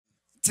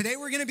Today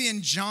we're going to be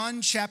in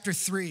John chapter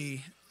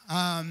 3.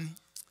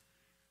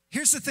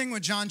 Here's the thing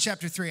with John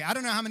chapter 3. I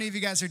don't know how many of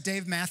you guys are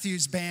Dave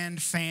Matthews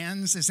Band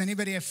fans. Is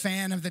anybody a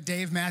fan of the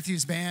Dave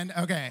Matthews Band?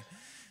 Okay.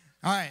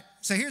 All right.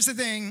 So here's the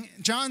thing.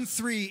 John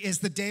 3 is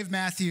the Dave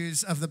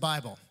Matthews of the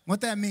Bible.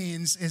 What that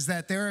means is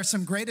that there are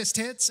some greatest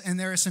hits and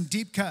there are some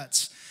deep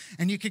cuts.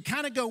 And you could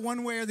kind of go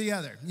one way or the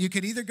other. You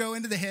could either go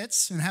into the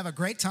hits and have a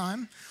great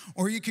time,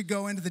 or you could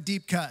go into the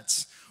deep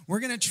cuts. We're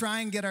going to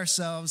try and get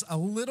ourselves a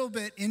little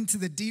bit into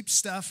the deep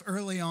stuff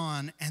early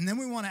on, and then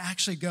we want to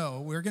actually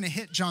go. We're going to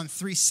hit John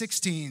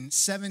 3:16,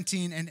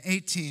 17, and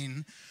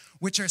 18,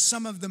 which are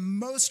some of the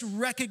most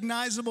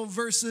recognizable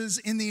verses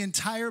in the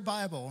entire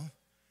Bible,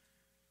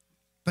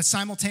 but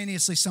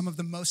simultaneously some of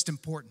the most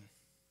important,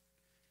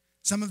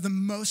 some of the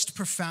most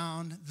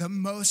profound, the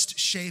most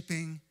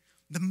shaping,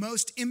 the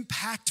most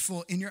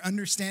impactful in your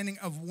understanding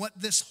of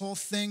what this whole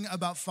thing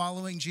about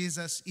following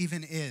Jesus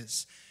even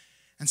is.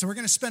 And so we're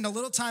going to spend a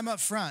little time up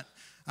front.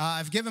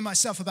 I've given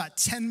myself about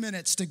 10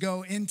 minutes to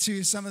go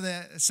into some of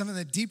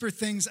the deeper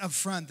things up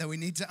front that we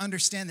need to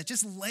understand that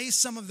just lay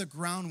some of the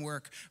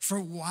groundwork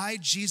for why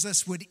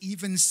Jesus would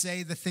even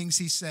say the things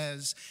he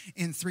says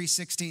in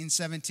 3:16,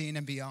 17,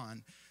 and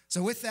beyond.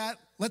 So with that,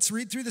 let's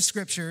read through the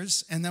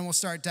scriptures, and then we'll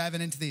start diving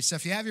into these. So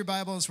if you have your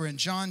Bibles, we're in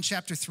John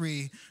chapter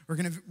 3. We're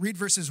going to read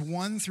verses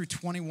 1 through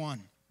 21.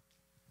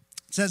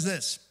 It says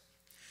this: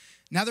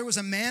 Now there was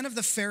a man of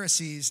the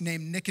Pharisees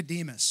named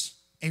Nicodemus,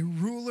 a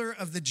ruler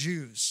of the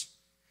Jews.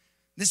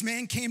 This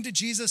man came to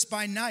Jesus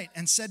by night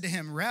and said to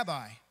him,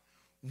 Rabbi,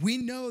 we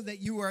know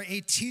that you are a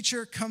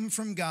teacher come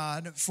from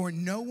God, for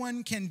no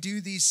one can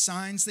do these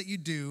signs that you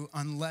do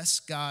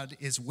unless God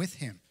is with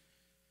him.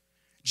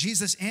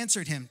 Jesus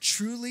answered him,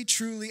 Truly,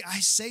 truly, I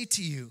say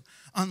to you,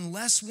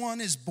 unless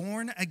one is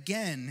born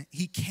again,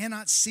 he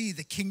cannot see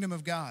the kingdom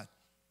of God.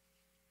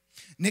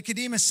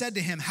 Nicodemus said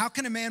to him, How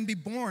can a man be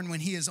born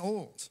when he is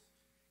old?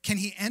 Can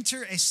he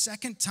enter a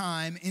second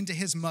time into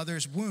his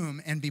mother's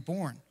womb and be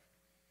born?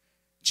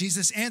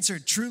 Jesus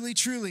answered, Truly,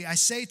 truly, I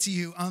say to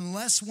you,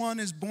 unless one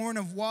is born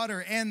of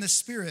water and the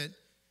Spirit,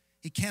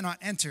 he cannot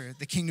enter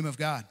the kingdom of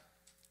God.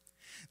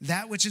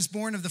 That which is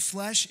born of the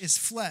flesh is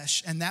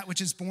flesh, and that which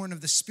is born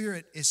of the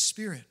Spirit is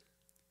spirit.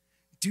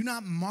 Do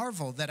not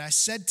marvel that I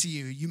said to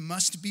you, you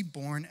must be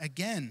born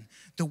again.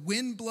 The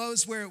wind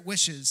blows where it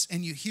wishes,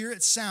 and you hear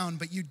its sound,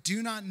 but you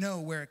do not know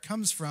where it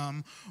comes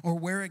from or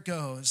where it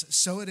goes.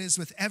 So it is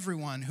with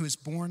everyone who is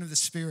born of the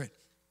Spirit.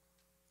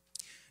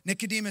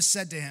 Nicodemus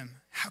said to him,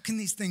 How can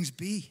these things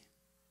be?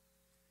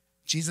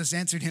 Jesus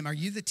answered him, Are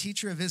you the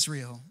teacher of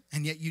Israel,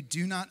 and yet you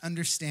do not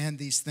understand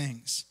these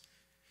things?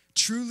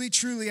 Truly,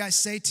 truly, I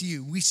say to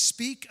you, we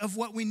speak of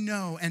what we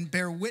know and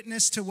bear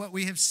witness to what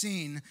we have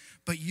seen,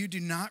 but you do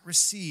not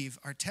receive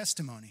our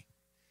testimony.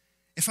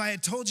 If I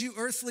had told you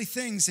earthly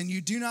things and you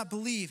do not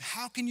believe,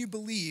 how can you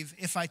believe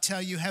if I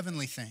tell you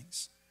heavenly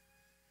things?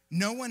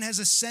 No one has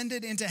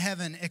ascended into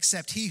heaven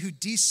except he who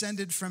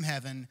descended from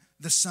heaven,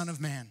 the Son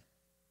of Man.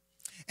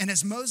 And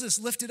as Moses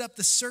lifted up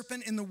the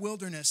serpent in the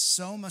wilderness,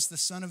 so must the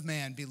Son of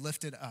Man be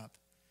lifted up,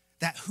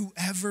 that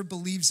whoever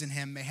believes in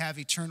him may have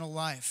eternal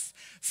life.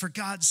 For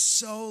God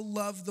so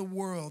loved the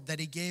world that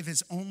he gave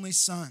his only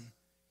Son,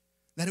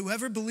 that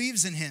whoever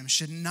believes in him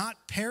should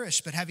not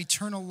perish but have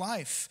eternal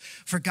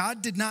life. For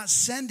God did not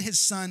send his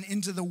Son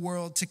into the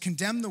world to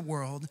condemn the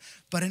world,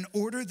 but in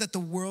order that the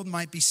world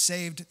might be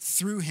saved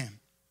through him.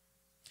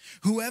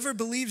 Whoever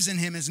believes in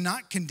him is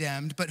not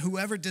condemned, but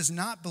whoever does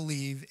not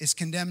believe is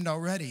condemned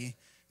already,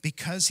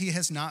 because he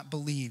has not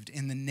believed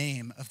in the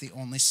name of the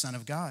only Son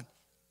of God.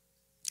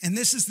 And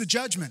this is the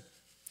judgment.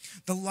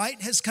 The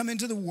light has come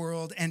into the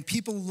world, and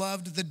people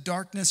loved the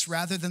darkness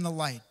rather than the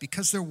light,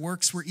 because their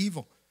works were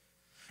evil.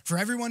 For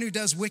everyone who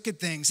does wicked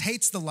things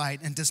hates the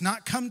light and does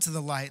not come to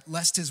the light,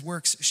 lest his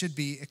works should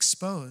be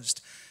exposed.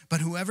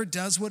 But whoever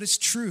does what is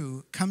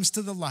true comes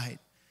to the light,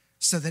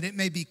 so that it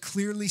may be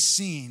clearly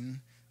seen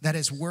that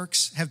his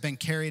works have been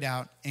carried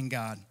out in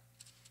God.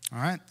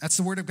 All right, that's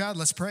the word of God.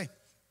 Let's pray.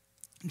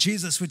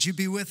 Jesus, would you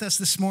be with us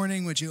this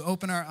morning? Would you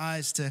open our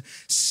eyes to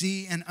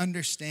see and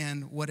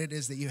understand what it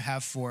is that you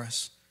have for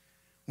us?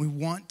 We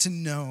want to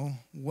know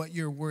what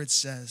your word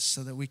says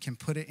so that we can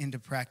put it into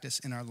practice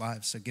in our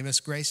lives. So give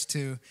us grace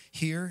to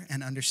hear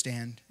and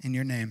understand. In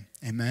your name,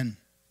 amen.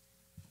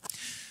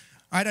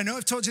 All right, I know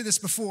I've told you this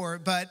before,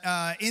 but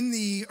in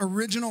the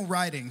original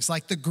writings,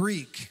 like the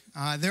Greek,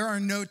 there are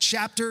no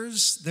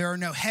chapters, there are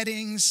no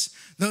headings.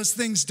 Those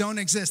things don't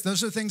exist.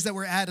 Those are things that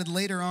were added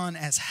later on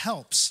as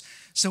helps.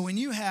 So when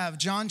you have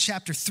John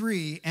chapter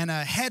 3 and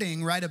a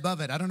heading right above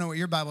it, I don't know what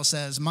your Bible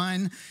says.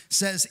 Mine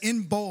says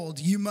in bold,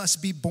 you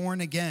must be born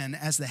again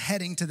as the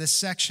heading to this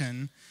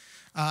section.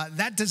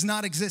 That does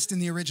not exist in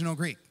the original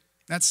Greek.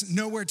 That's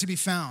nowhere to be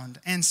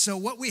found. And so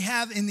what we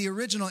have in the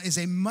original is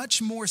a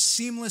much more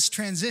seamless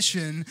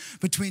transition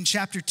between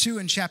chapter 2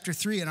 and chapter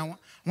 3. And I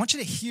want you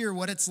to hear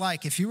what it's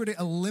like if you were to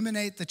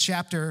eliminate the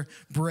chapter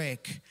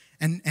break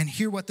and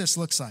hear what this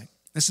looks like.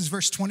 This is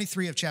verse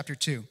 23 of chapter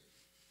 2.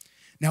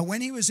 Now,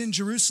 when he was in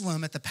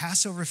Jerusalem at the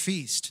Passover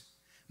feast,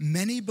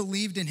 many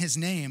believed in his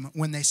name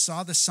when they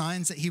saw the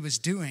signs that he was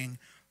doing,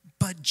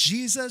 but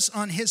Jesus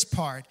on his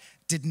part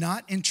did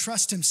not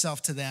entrust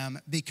himself to them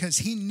because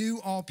he knew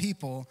all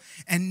people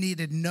and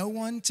needed no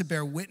one to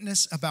bear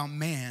witness about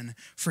man,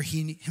 for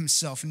he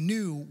himself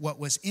knew what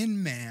was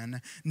in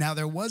man. Now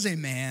there was a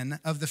man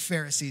of the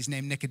Pharisees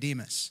named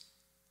Nicodemus.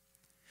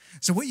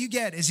 So what you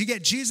get is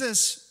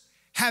Jesus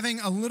having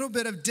a little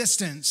bit of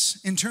distance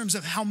in terms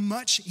of how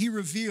much he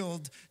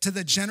revealed to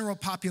the general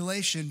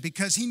population,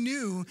 because he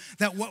knew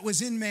that what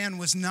was in man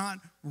was not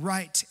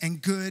right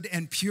and good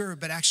and pure,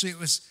 but actually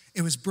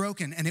it was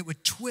broken, and it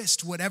would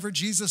twist whatever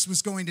Jesus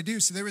was going to do.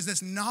 So there was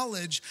this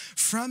knowledge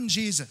from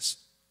Jesus.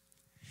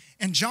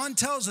 And John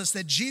tells us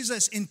that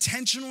Jesus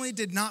intentionally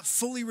did not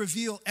fully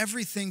reveal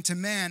everything to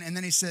man, and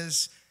then he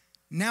says,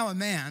 now a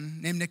man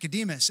named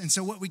Nicodemus. And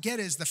so what we get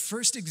is the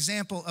first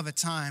example of a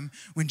time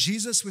when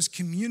Jesus was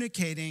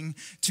communicating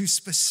to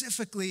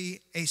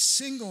specifically a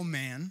single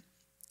man,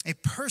 a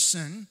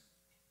person,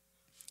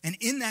 and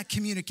in that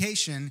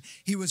communication,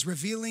 he was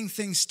revealing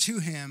things to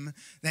him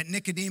that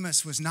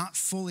Nicodemus was not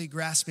fully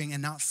grasping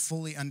and not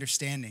fully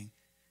understanding.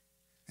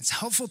 It's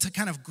helpful to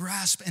kind of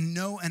grasp and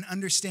know and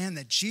understand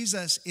that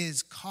Jesus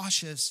is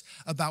cautious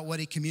about what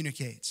he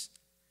communicates.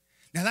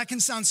 Now that can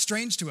sound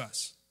strange to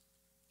us.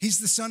 He's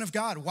the Son of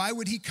God. Why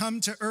would he come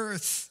to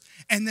earth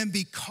and then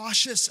be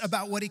cautious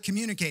about what he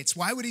communicates?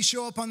 Why would he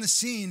show up on the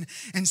scene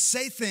and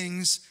say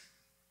things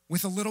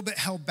with a little bit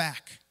held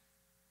back?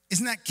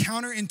 Isn't that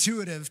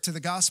counterintuitive to the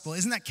gospel?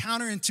 Isn't that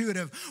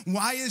counterintuitive?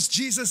 Why is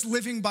Jesus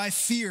living by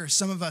fear,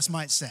 some of us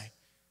might say?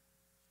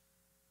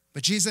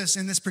 But Jesus,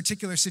 in this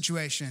particular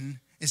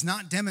situation, is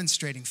not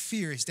demonstrating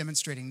fear. He's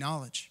demonstrating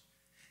knowledge.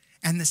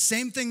 And the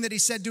same thing that he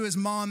said to his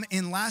mom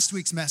in last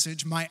week's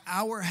message, my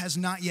hour has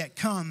not yet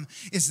come,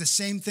 is the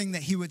same thing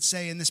that he would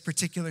say in this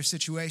particular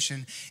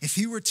situation. If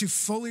he were to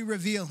fully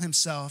reveal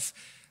himself,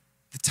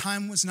 the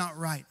time was not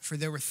right, for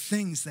there were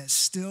things that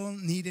still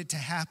needed to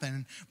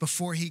happen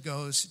before he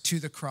goes to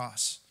the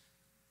cross.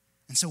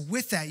 And so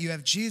with that, you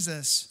have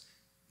Jesus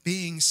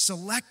being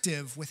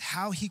selective with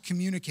how he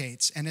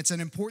communicates, and it's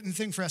an important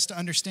thing for us to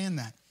understand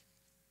that.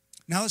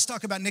 Now let's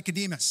talk about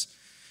Nicodemus.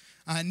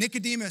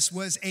 Nicodemus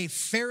was a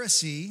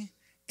Pharisee,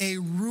 a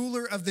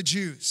ruler of the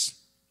Jews.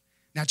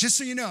 Now, just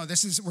so you know,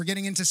 we're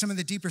getting into some of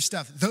the deeper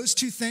stuff. Those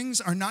two things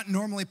are not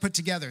normally put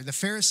together. The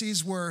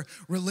Pharisees were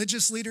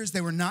religious leaders.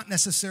 They were not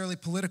necessarily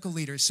political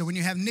leaders. So when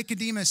you have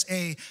Nicodemus,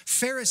 a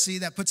Pharisee,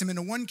 that puts him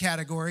into one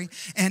category,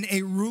 and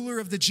a ruler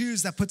of the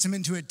Jews, that puts him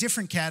into a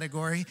different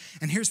category.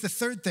 And here's the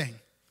third thing.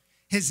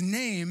 His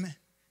name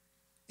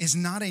is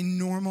not a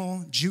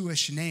normal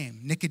Jewish name.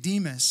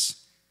 Nicodemus.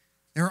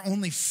 There are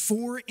only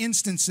 4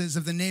 instances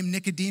of the name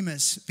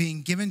Nicodemus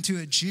being given to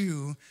a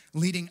Jew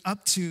leading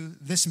up to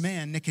this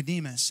man,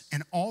 Nicodemus,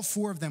 and all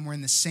 4 of them were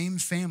in the same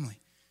family.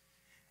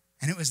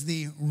 And it was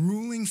the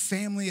ruling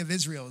family of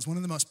Israel. It was one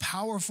of the most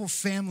powerful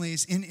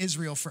families in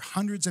Israel for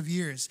hundreds of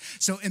years.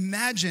 So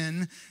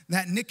imagine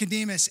that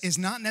Nicodemus is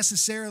not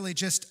necessarily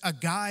just a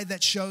guy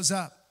that shows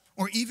up,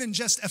 or even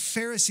just a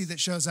Pharisee that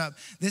shows up.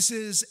 This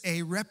is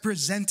a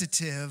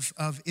representative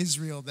of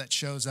Israel that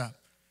shows up.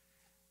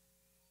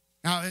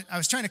 Now, I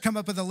was trying to come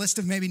up with a list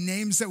of maybe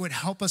names that would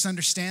help us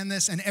understand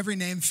this, and every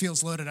name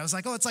feels loaded. I was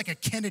like, oh, it's like a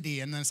Kennedy,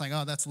 and then it's like,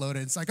 oh, that's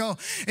loaded. It's like, oh,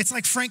 it's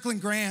like Franklin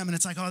Graham, and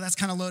it's like, oh, that's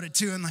kind of loaded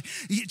too. And like,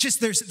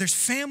 just there's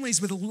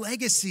families with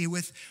legacy,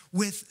 with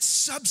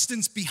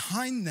substance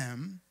behind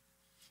them.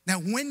 Now,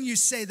 when you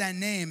say that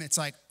name, it's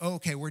like, oh,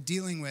 okay, we're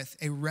dealing with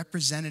a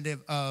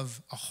representative of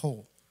a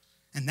whole,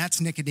 and that's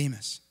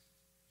Nicodemus.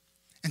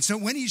 And so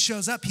when he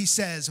shows up, he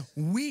says,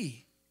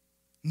 we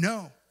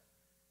know.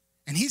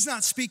 And he's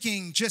not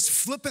speaking just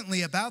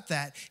flippantly about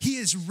that. He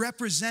is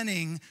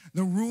representing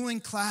the ruling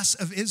class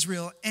of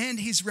Israel, and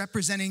he's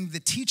representing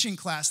the teaching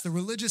class, the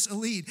religious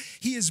elite.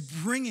 He is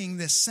bringing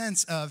this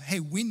sense of,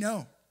 hey, we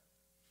know.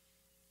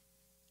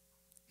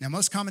 Now,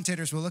 most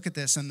commentators will look at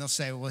this and they'll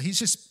say, well, he's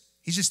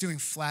just doing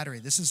flattery.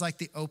 This is like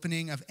the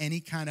opening of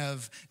any kind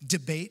of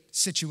debate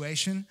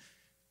situation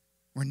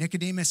where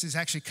Nicodemus is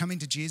actually coming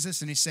to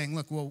Jesus and he's saying,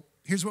 look, well,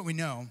 here's what we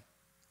know.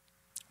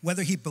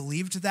 Whether he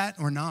believed that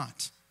or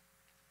not,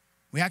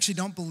 we actually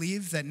don't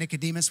believe that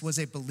Nicodemus was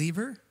a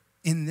believer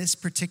in this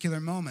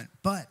particular moment.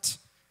 But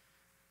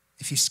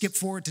if you skip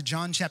forward to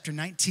John chapter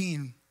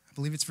 19, I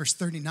believe it's verse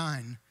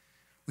 39,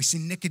 we see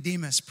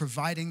Nicodemus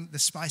providing the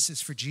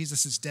spices for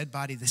Jesus' dead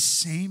body. The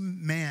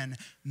same man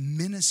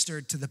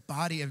ministered to the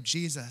body of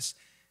Jesus.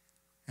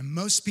 And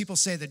most people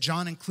say that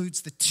John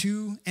includes the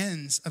 2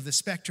 ends of the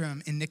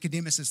spectrum in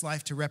Nicodemus'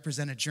 life to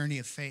represent a journey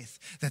of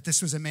faith. That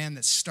this was a man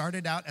that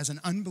started out as an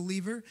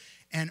unbeliever,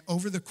 and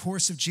over the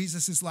course of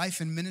Jesus' life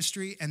and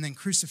ministry and then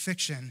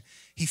crucifixion,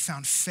 he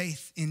found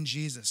faith in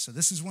Jesus. So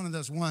this is one of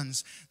those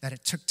ones that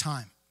it took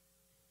time.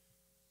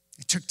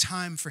 It took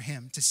time for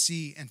him to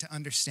see and to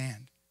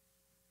understand.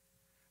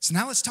 So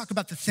now let's talk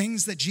about the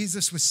things that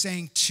Jesus was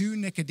saying to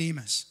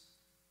Nicodemus.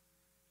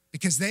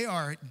 because they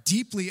are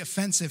deeply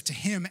offensive to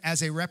him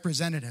as a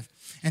representative.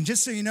 And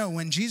just so you know,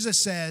 when Jesus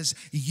says,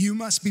 you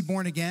must be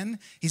born again,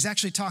 he's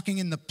actually talking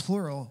in the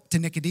plural to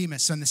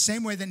Nicodemus. So in the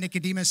same way that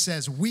Nicodemus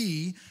says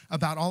we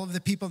about all of the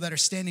people that are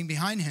standing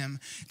behind him,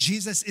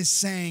 Jesus is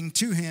saying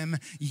to him,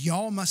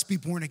 y'all must be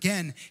born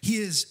again. He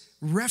is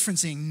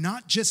referencing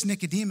not just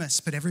Nicodemus,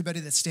 but everybody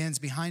that stands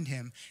behind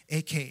him,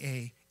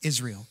 AKA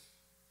Israel.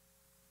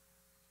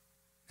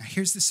 Now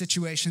here's the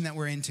situation that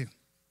we're into.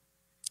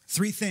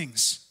 3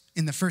 things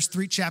in the first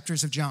 3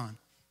 chapters of John.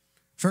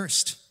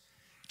 First,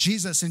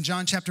 Jesus in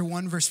John chapter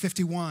 1, verse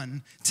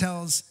 51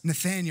 tells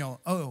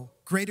Nathanael, oh,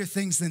 greater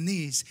things than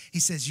these.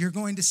 He says, you're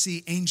going to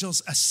see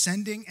angels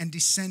ascending and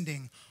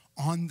descending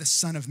on the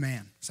Son of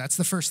Man. So that's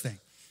the first thing.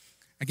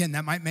 Again,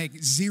 that might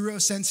make 0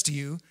 sense to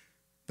you,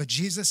 but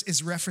Jesus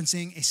is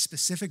referencing a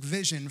specific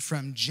vision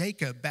from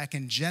Jacob back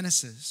in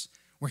Genesis,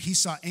 where he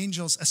saw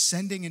angels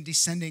ascending and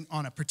descending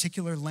on a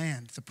particular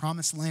land, the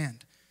promised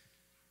land.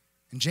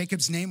 And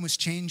Jacob's name was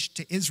changed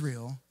to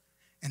Israel,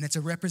 and it's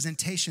a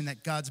representation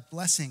that God's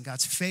blessing,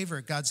 God's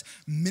favor, God's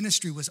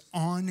ministry was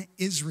on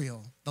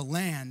Israel, the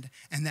land,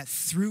 and that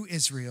through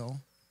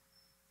Israel,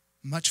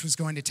 much was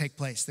going to take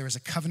place. There was a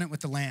covenant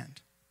with the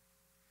land.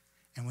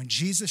 And when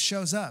Jesus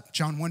shows up,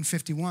 John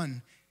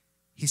 1:51,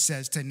 he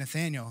says to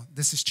Nathanael,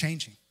 this is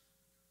changing.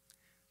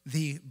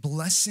 The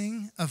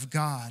blessing of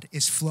God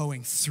is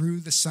flowing through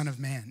the Son of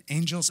Man.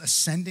 Angels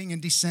ascending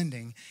and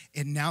descending,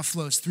 it now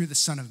flows through the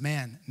Son of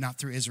Man, not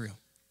through Israel.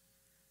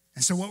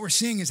 And so what we're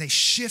seeing is a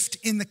shift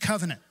in the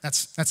covenant.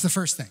 That's the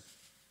first thing.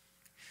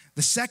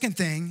 The second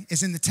thing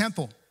is in the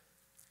temple.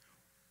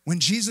 When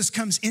Jesus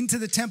comes into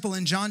the temple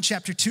in John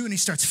chapter 2 and he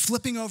starts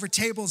flipping over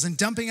tables and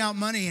dumping out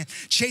money and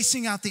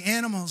chasing out the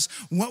animals,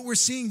 what we're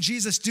seeing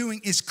Jesus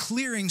doing is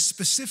clearing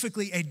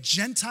specifically a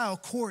Gentile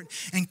court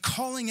and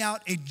calling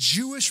out a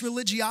Jewish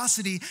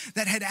religiosity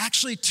that had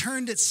actually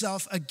turned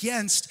itself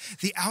against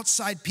the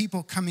outside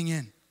people coming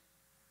in.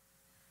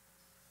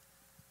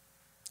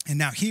 And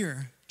now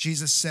here,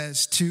 Jesus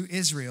says to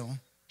Israel,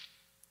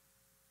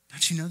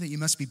 don't you know that you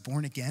must be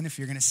born again if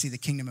you're going to see the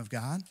kingdom of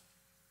God?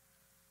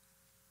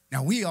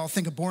 Now, we all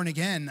think of born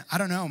again, I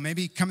don't know,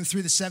 maybe coming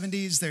through the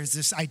 70s, there's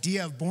this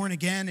idea of born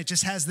again. It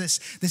just has this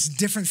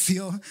different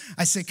feel.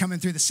 I say coming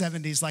through the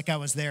 70s like I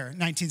was there.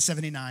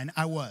 1979,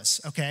 I was,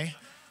 okay?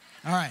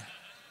 All right.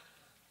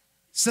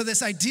 So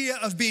this idea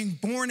of being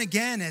born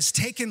again has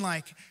taken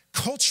like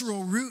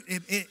cultural root.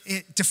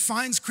 It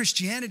defines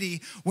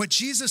Christianity. What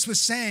Jesus was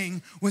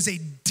saying was a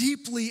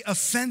deeply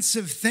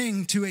offensive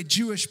thing to a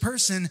Jewish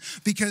person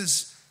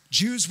because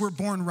Jews were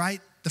born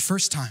right the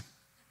first time.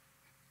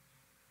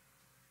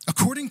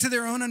 According to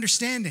their own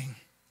understanding,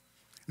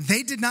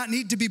 they did not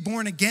need to be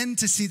born again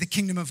to see the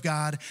kingdom of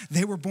God.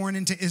 They were born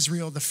into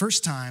Israel the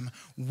first time.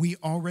 We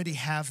already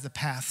have the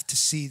path to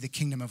see the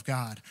kingdom of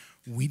God.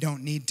 We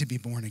don't need to be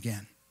born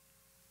again.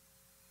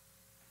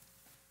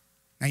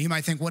 Now you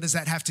might think, what does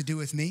that have to do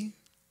with me?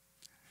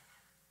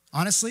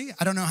 Honestly,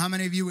 I don't know how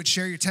many of you would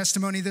share your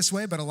testimony this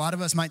way, but a lot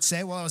of us might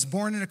say, well, I was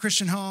born in a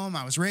Christian home.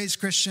 I was raised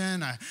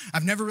Christian.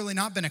 I've never really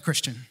not been a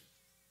Christian.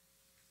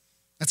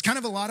 That's kind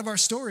of a lot of our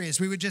story is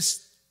we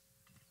just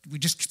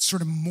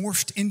sort of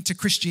morphed into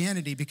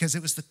Christianity because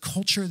it was the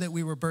culture that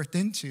we were birthed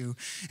into.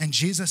 And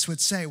Jesus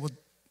would say, well,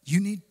 you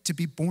need to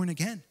be born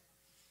again.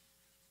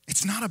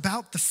 It's not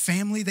about the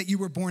family that you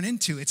were born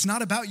into. It's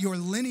not about your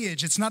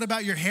lineage. It's not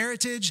about your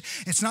heritage.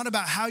 It's not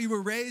about how you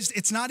were raised.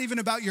 It's not even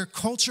about your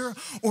culture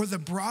or the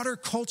broader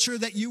culture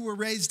that you were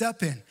raised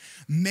up in.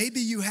 Maybe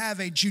you have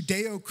a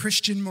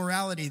Judeo-Christian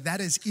morality. That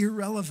is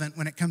irrelevant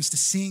when it comes to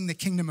seeing the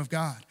kingdom of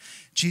God.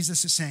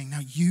 Jesus is saying, now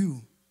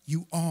you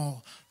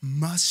all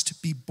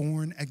must be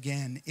born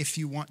again if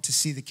you want to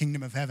see the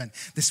kingdom of heaven.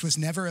 This was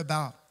never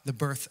about the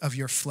birth of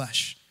your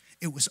flesh.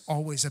 It was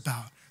always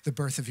about the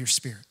birth of your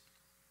spirit.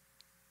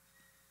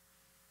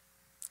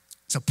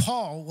 So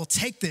Paul will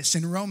take this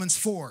in Romans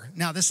 4.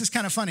 Now, this is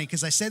kind of funny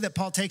because I say that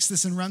Paul takes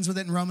this and runs with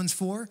it in Romans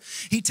 4.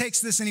 He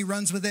takes this and he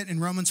runs with it in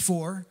Romans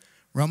 4,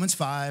 Romans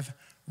 5,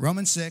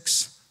 Romans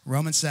 6,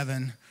 Romans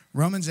 7,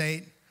 Romans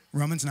 8,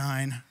 Romans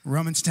 9,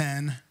 Romans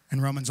 10,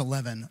 and Romans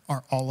 11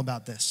 are all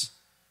about this.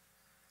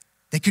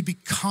 They could be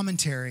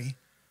commentary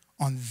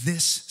on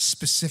this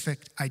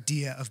specific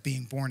idea of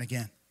being born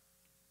again.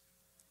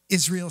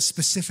 Israel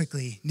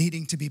specifically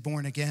needing to be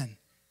born again.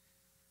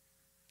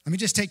 Let me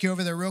just take you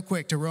over there real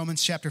quick to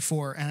Romans chapter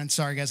 4. And I'm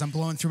sorry, guys, I'm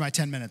blowing through my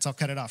 10 minutes. I'll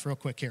cut it off real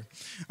quick here.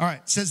 All right,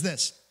 it says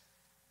this.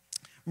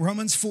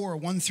 Romans 4,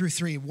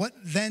 1-3. What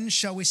then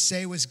shall we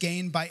say was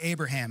gained by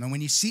Abraham? And when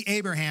you see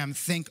Abraham,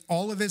 think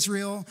all of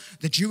Israel,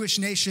 the Jewish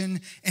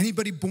nation,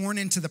 anybody born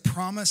into the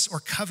promise or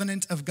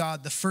covenant of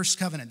God, the first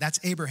covenant. That's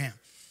Abraham.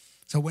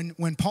 So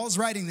when Paul's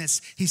writing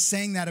this, he's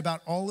saying that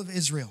about all of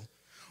Israel.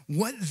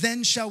 What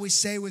then shall we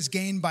say was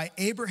gained by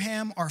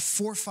Abraham, our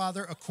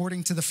forefather,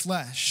 according to the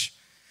flesh?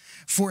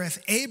 For if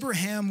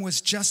Abraham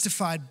was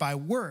justified by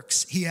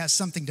works, he has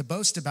something to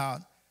boast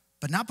about,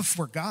 but not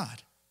before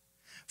God.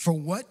 For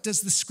what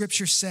does the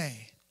scripture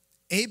say?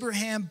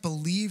 Abraham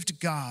believed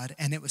God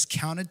and it was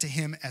counted to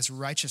him as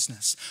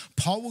righteousness.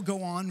 Paul will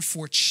go on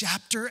for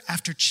chapter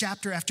after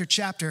chapter after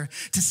chapter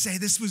to say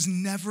this was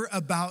never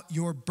about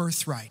your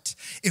birthright.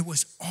 It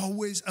was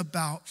always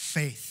about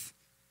faith,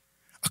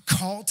 a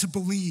call to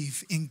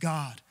believe in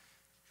God.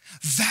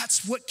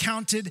 That's what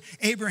counted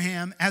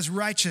Abraham as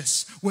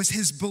righteous, was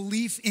his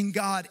belief in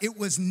God. It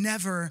was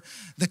never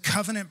the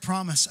covenant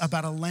promise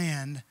about a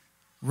land.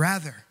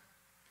 Rather,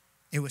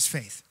 it was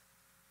faith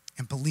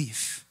and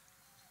belief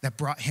that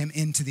brought him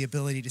into the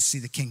ability to see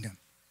the kingdom.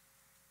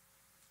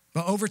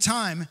 But over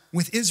time,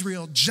 with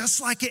Israel, just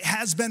like it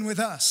has been with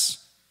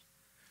us,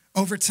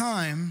 over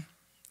time,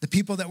 the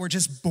people that were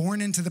just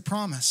born into the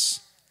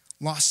promise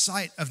lost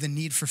sight of the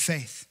need for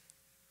faith.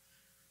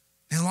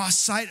 They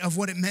lost sight of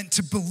what it meant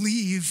to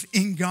believe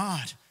in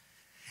God.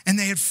 And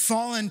they had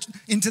fallen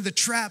into the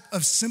trap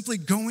of simply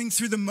going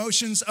through the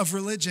motions of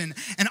religion.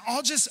 And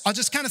I'll just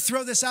kind of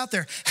throw this out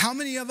there. How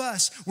many of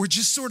us were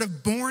just sort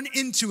of born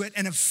into it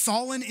and have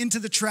fallen into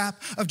the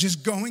trap of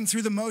just going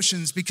through the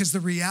motions? Because the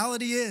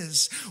reality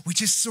is we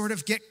just sort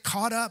of get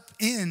caught up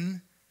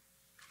in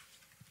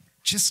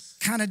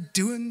just kind of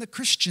doing the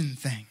Christian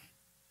thing.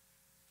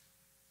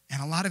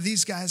 And a lot of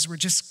these guys were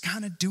just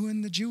kind of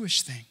doing the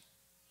Jewish thing.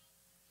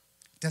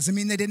 Doesn't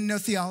mean they didn't know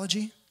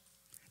theology.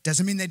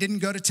 Doesn't mean they didn't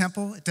go to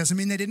temple. It doesn't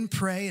mean they didn't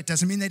pray. It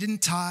doesn't mean they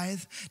didn't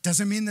tithe. It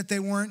doesn't mean that they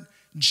weren't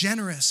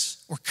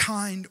generous or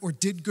kind or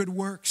did good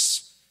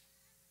works.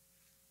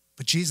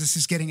 But Jesus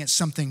is getting at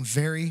something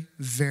very,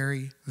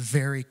 very,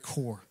 very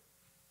core.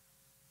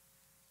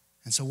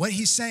 And so what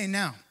he's saying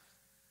now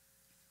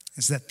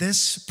is that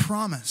this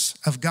promise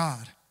of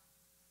God,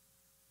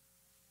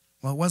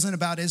 well, it wasn't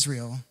about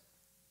Israel.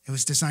 It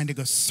was designed to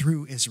go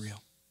through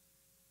Israel.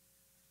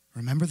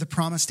 Remember the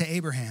promise to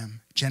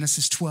Abraham,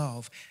 Genesis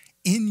 12,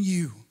 in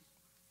you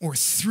or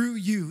through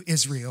you,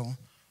 Israel,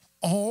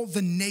 all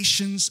the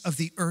nations of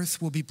the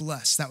earth will be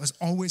blessed. That was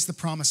always the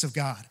promise of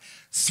God,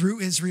 through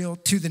Israel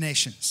to the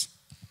nations.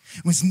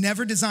 It was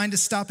never designed to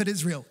stop at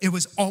Israel. It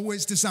was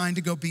always designed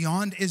to go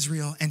beyond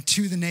Israel and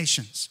to the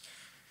nations.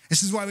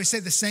 This is why we say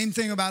the same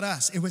thing about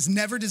us. It was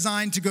never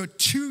designed to go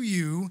to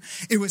you.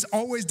 It was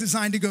always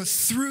designed to go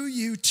through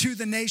you to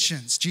the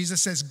nations.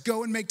 Jesus says,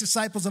 go and make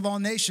disciples of all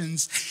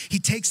nations. He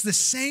takes the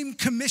same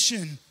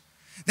commission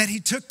that he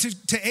took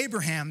to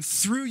Abraham,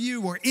 through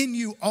you or in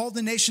you, all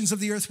the nations of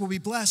the earth will be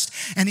blessed.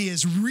 And he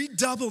has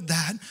redoubled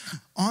that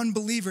on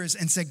believers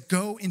and said,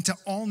 go into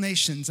all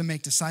nations and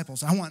make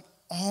disciples. I want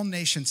all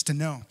nations to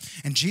know.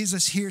 And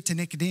Jesus here to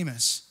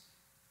Nicodemus,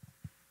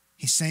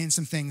 he's saying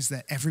some things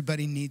that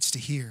everybody needs to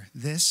hear.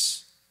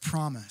 This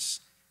promise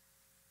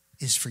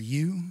is for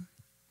you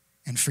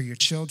and for your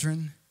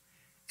children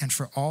and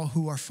for all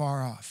who are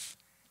far off.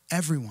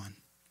 Everyone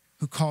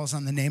who calls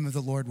on the name of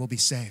the Lord will be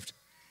saved.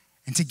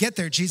 And to get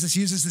there, Jesus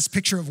uses this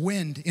picture of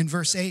wind in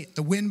verse 8.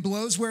 The wind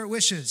blows where it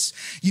wishes.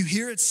 You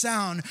hear its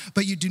sound,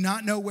 but you do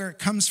not know where it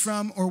comes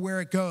from or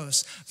where it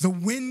goes. The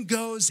wind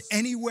goes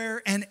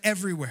anywhere and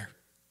everywhere.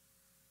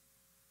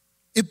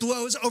 It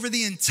blows over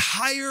the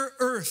entire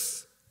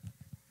earth.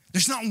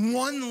 There's not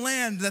one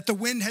land that the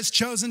wind has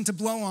chosen to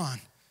blow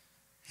on.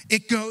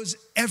 It goes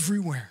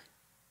everywhere.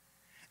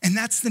 And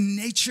that's the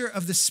nature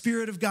of the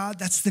Spirit of God.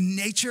 That's the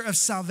nature of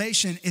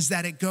salvation, is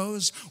that it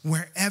goes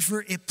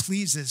wherever it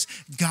pleases.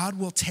 God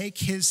will take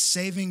his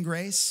saving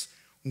grace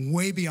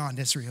way beyond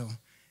Israel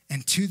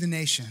and to the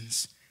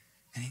nations.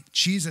 And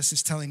Jesus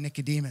is telling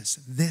Nicodemus,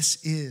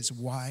 this is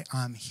why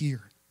I'm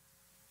here.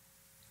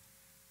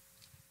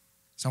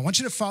 So I want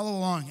you to follow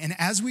along. And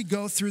as we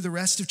go through the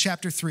rest of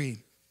chapter 3,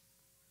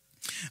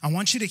 I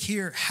want you to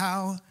hear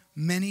how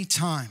many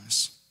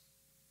times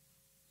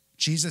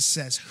Jesus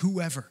says,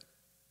 whoever,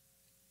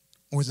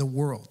 or the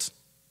world.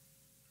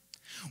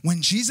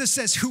 When Jesus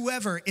says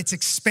whoever, it's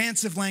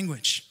expansive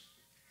language.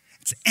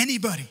 It's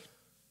anybody.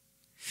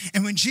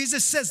 And when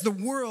Jesus says the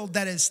world,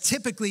 that is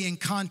typically in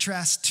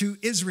contrast to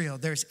Israel.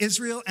 There's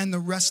Israel and the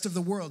rest of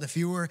the world. If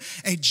you were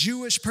a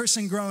Jewish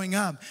person growing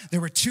up,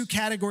 there were two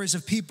categories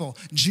of people,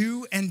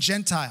 Jew and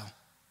Gentile.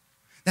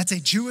 That's a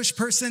Jewish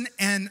person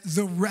and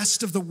the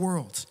rest of the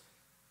world.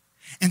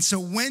 And so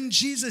when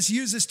Jesus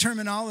uses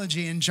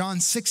terminology in John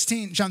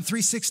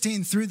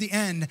 3:16 through the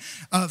end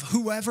of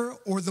whoever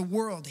or the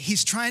world,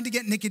 he's trying to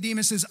get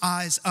Nicodemus's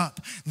eyes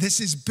up.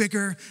 This is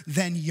bigger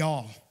than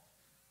y'all.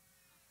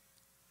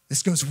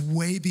 This goes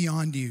way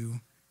beyond you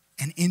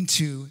and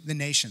into the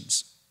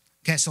nations.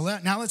 Okay, so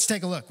now let's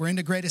take a look. We're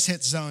into greatest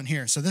hits zone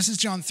here. So this is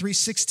John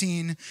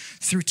 3:16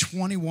 through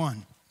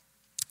 21.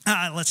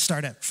 Let's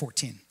start at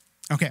 14.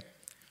 Okay.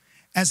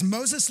 As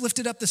Moses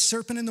lifted up the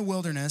serpent in the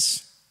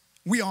wilderness,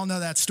 we all know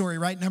that story,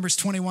 right? Numbers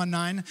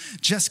 21:9.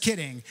 Just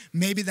kidding.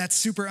 Maybe that's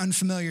super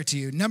unfamiliar to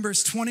you.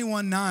 Numbers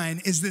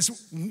 21:9 is this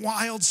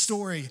wild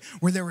story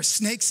where there were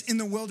snakes in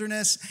the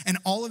wilderness and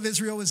all of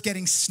Israel was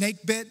getting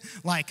snake bit,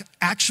 like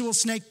actual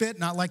snake bit,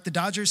 not like the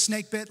Dodgers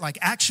snake bit, like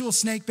actual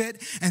snake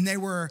bit, and they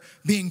were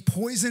being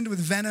poisoned with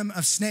venom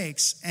of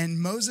snakes.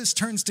 And Moses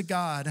turns to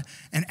God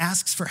and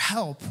asks for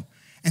help.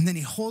 And then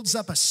he holds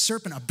up a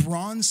serpent, a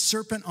bronze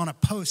serpent on a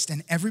post,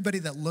 and everybody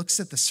that looks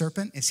at the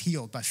serpent is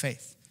healed by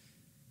faith.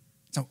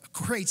 It's a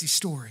crazy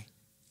story.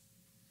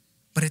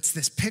 But it's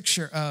this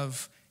picture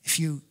of if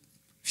you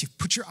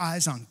put your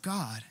eyes on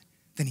God,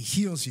 then he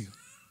heals you.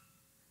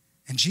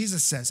 And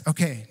Jesus says,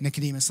 okay,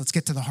 Nicodemus, let's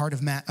get to the heart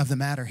of the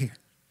matter here.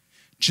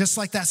 Just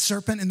like that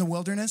serpent in the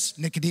wilderness,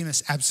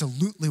 Nicodemus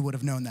absolutely would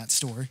have known that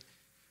story.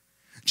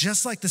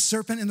 Just like the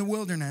serpent in the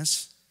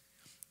wilderness,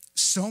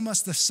 so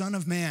must the Son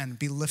of Man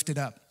be lifted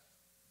up.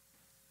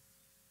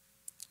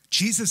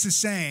 Jesus is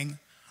saying,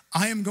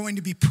 I am going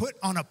to be put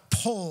on a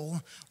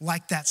pole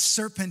like that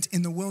serpent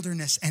in the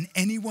wilderness, and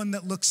anyone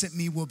that looks at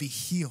me will be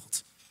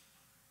healed.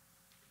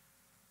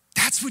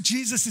 That's what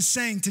Jesus is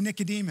saying to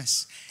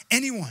Nicodemus.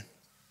 Anyone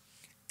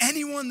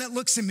that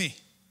looks at me,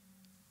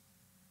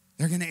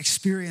 they're going to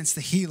experience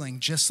the healing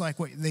just like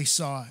what they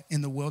saw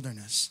in the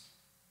wilderness.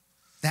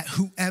 That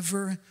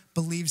whoever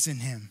believes in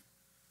him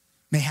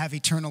may have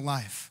eternal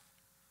life.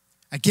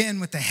 Again,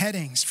 with the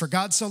headings, for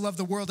God so loved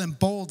the world, in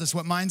bold is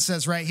what mine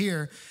says right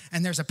here.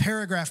 And there's a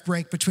paragraph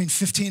break between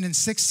 15 and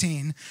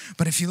 16.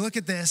 But if you look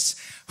at this,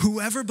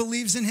 whoever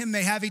believes in him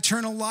may have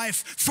eternal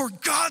life. For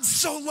God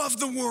so loved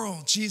the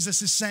world,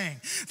 Jesus is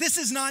saying. This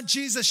is not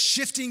Jesus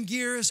shifting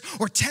gears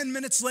or 10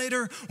 minutes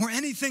later or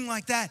anything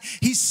like that.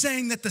 He's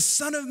saying that the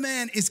Son of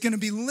Man is going to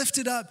be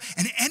lifted up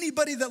and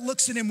anybody that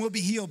looks at him will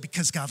be healed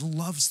because God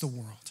loves the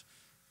world.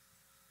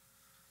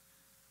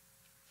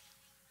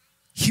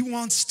 He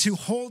wants to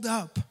hold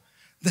up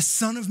the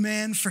Son of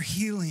Man for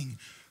healing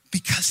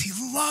because he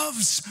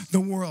loves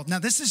the world. Now,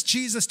 this is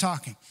Jesus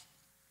talking.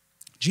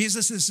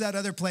 Jesus has said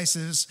other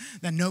places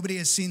that nobody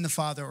has seen the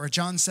Father, or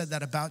John said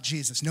that about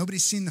Jesus.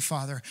 Nobody's seen the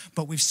Father,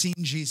 but we've seen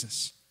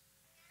Jesus.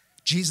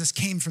 Jesus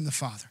came from the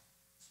Father.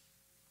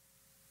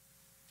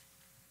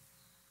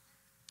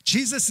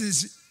 Jesus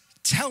is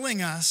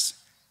telling us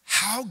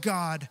how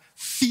God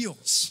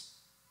feels.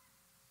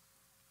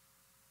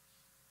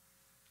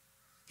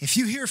 If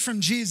you hear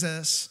from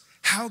Jesus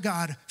how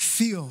God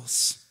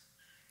feels,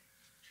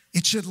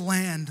 it should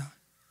land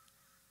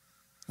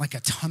like a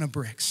ton of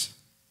bricks,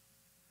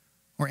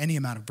 or any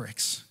amount of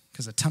bricks,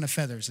 because a ton of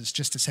feathers is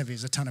just as heavy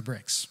as a ton of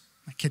bricks.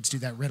 My kids do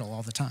that riddle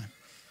all the time.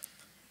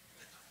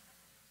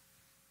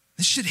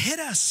 This should hit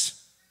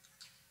us.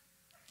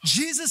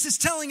 Jesus is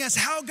telling us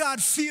how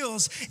God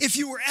feels. If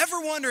you were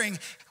ever wondering,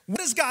 what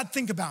does God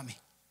think about me?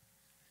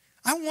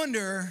 I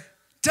wonder,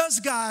 does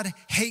God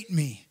hate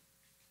me?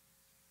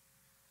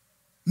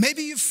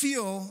 Maybe you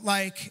feel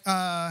like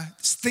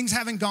things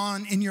haven't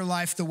gone in your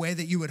life the way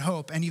that you would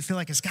hope, and you feel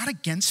like, is God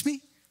against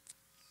me?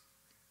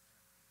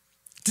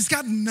 Does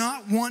God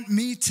not want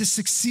me to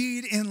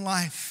succeed in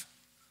life?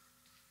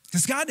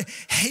 Does God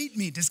hate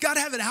me? Does God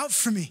have it out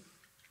for me?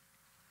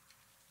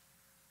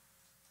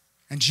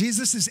 And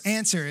Jesus'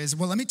 answer is,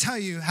 well, let me tell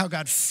you how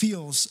God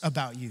feels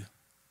about you.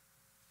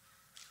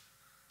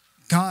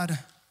 God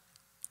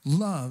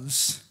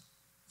loves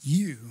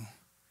you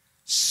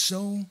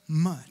so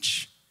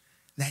much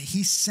that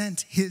he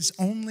sent his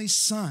only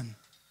Son,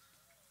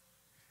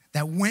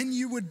 that when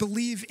you would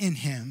believe in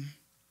him,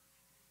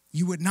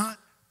 you would not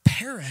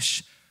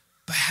perish,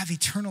 but have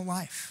eternal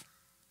life.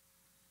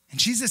 And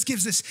Jesus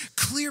gives this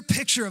clear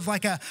picture of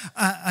like a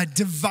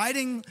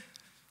dividing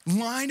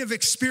line of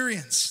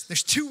experience.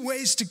 There's two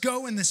ways to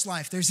go in this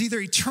life. There's either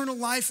eternal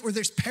life or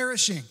there's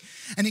perishing.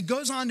 And he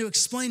goes on to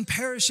explain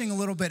perishing a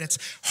little bit. It's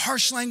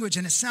harsh language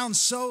and it sounds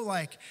so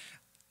like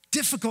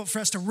difficult for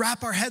us to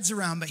wrap our heads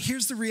around, but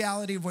here's the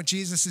reality of what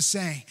Jesus is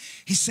saying.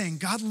 He's saying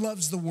God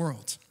loves the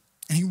world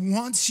and he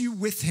wants you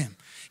with him.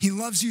 He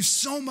loves you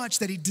so much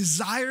that he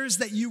desires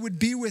that you would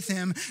be with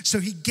him. So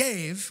he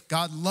gave.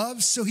 God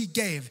loves, so he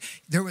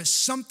gave. There was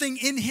something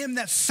in him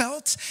that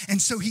felt, and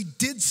so he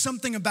did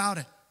something about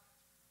it.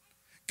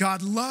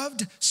 God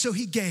loved, so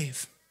he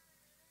gave.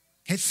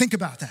 Okay, think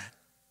about that.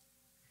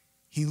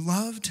 He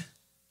loved,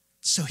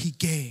 so he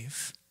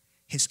gave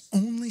his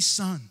only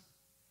Son.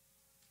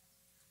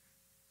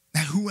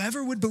 That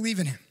whoever would believe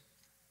in him,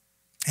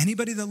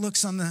 anybody that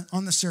looks on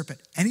the serpent,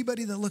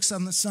 anybody that looks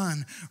on the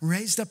Son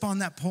raised up on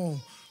that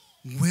pole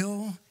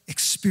will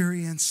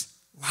experience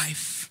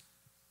life.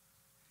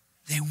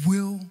 They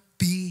will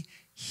be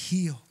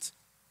healed.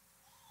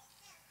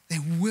 They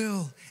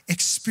will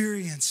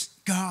experience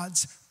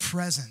God's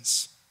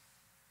presence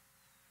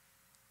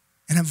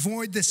and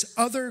avoid this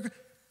other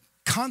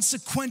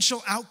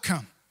consequential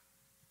outcome,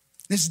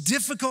 this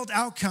difficult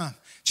outcome.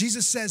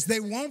 Jesus says they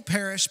won't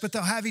perish, but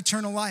they'll have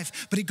eternal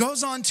life. But he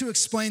goes on to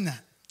explain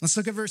that. Let's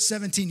look at verse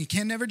 17. You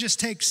can never just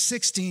take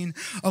 16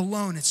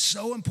 alone. It's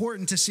so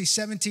important to see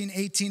 17,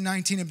 18,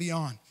 19, and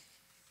beyond.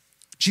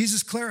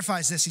 Jesus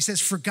clarifies this. He says,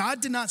 for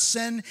God did not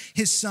send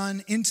his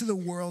Son into the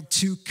world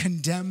to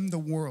condemn the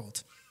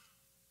world.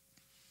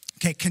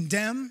 Okay,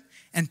 condemn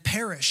and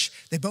perish,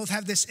 they both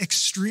have this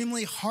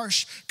extremely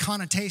harsh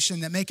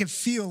connotation that make it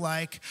feel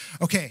like,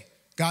 okay,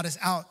 God is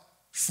out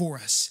for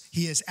us.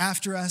 He is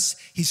after us.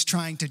 He's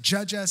trying to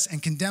judge us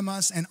and condemn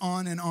us and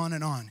on and on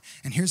and on.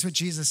 And here's what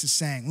Jesus is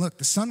saying. Look,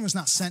 the Son was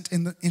not sent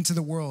into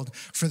the world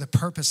for the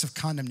purpose of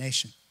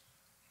condemnation.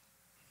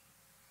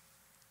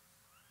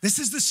 This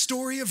is the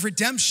story of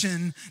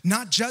redemption,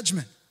 not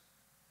judgment.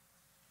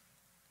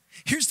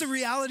 Here's the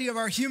reality of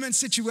our human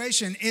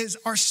situation is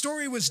our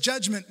story was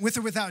judgment with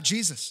or without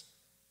Jesus.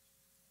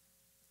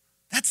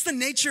 That's the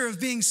nature of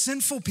being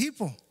sinful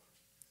people.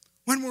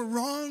 When we're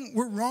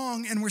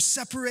wrong and we're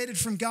separated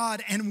from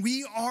God, and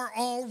we are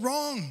all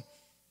wrong.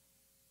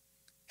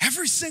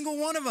 Every single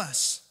one of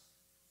us.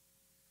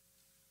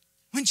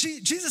 When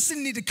Jesus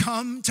didn't need to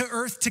come to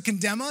earth to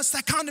condemn us,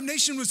 that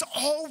condemnation was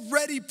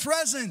already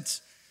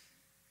present.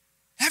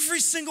 Every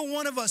single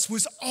one of us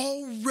was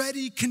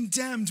already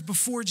condemned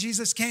before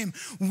Jesus came.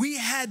 We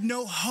had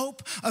no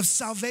hope of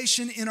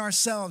salvation in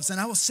ourselves. And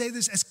I will say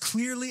this as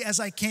clearly as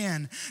I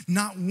can.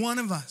 Not one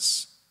of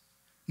us,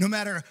 no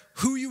matter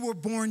who you were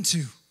born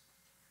to,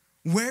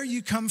 where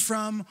you come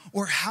from,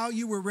 or how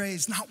you were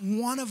raised, not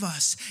one of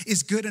us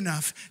is good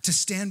enough to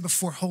stand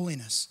before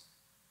holiness.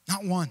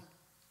 Not one.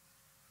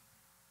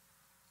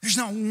 There's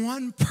not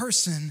one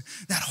person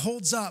that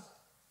holds up.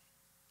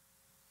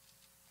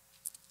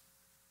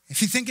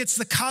 If you think it's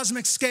the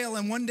cosmic scale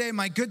and one day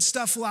my good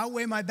stuff will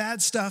outweigh my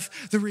bad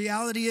stuff, the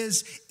reality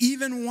is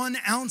even 1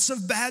 ounce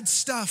of bad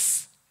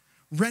stuff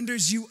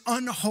renders you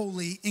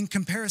unholy in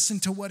comparison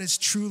to what is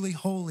truly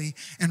holy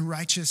and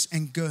righteous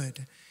and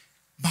good.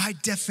 By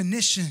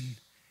definition,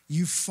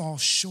 you fall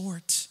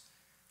short.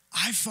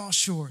 I fall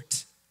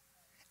short.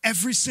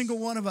 Every single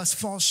one of us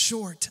falls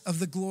short of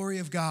the glory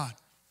of God.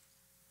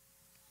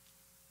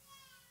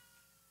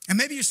 And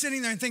maybe you're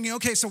sitting there and thinking,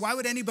 okay, so why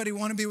would anybody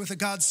want to be with a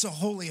God so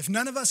holy? If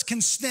none of us can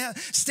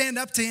stand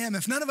up to him,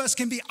 if none of us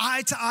can be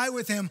eye to eye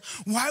with him,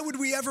 why would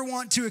we ever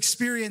want to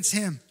experience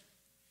him?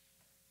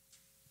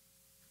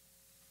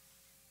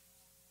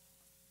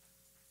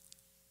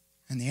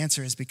 And the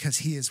answer is because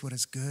he is what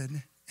is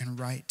good and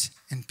right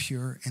and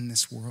pure in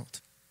this world.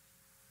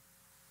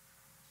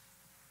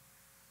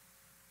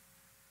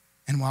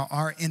 And while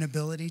our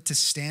inability to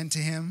stand to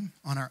him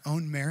on our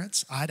own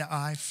merits, eye to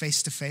eye,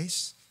 face to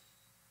face,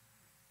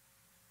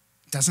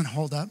 doesn't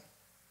hold up.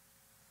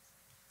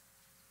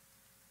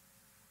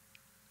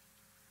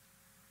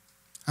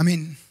 I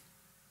mean,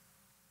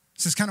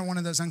 this is kind of one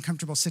of those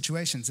uncomfortable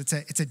situations. It's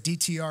a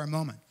DTR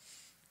moment.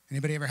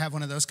 Anybody ever have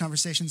one of those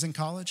conversations in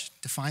college?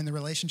 Define the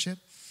relationship.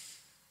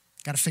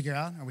 Got to figure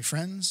out, are we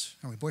friends?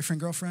 Are we boyfriend,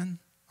 girlfriend?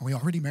 Are we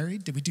already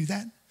married? Did we do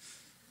that?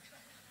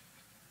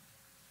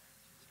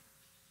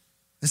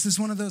 This is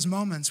one of those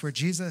moments where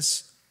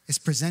Jesus is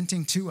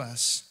presenting to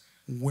us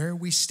where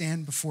we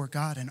stand before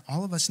God, and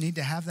all of us need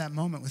to have that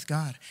moment with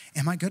God.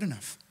 Am I good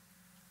enough?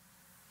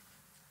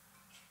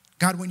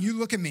 God, when you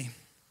look at me,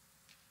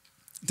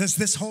 does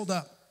this hold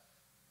up?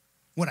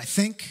 What I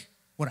think,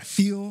 what I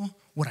feel,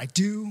 what I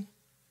do,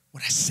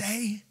 what I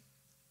say?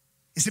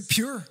 Is it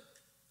pure?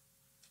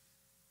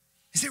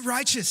 Is it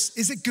righteous?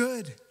 Is it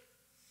good?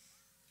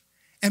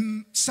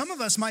 And some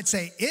of us might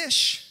say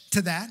ish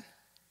to that.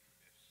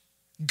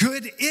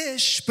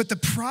 Good-ish, but the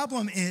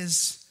problem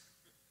is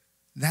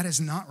that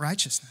is not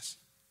righteousness.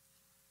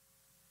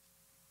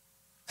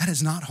 That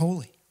is not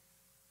holy.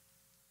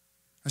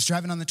 I was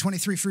driving on the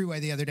 23 freeway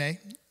the other day,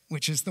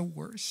 which is the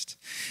worst.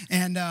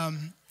 And,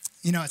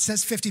 it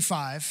says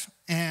 55.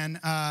 And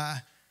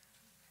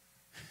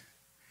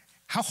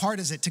how hard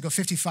is it to go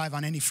 55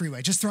 on any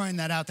freeway? Just throwing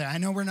that out there. I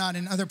know we're not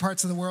in other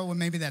parts of the world where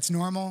maybe that's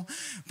normal,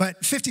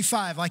 but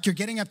 55, like you're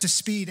getting up to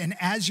speed, and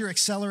as you're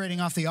accelerating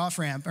off the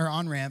off-ramp or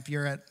on-ramp,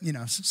 you're at,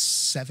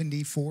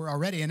 74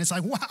 already, and it's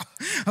like, wow,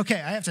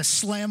 okay, I have to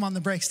slam on the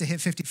brakes to hit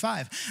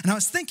 55. And I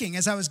was thinking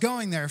as I was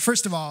going there,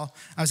 first of all,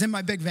 I was in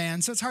my big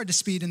van, so it's hard to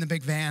speed in the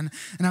big van,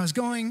 and I was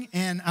going,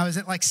 and I was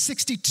at like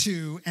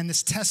 62, and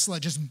this Tesla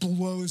just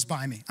blows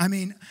by me. I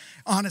mean,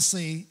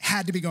 honestly,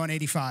 had to be going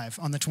 85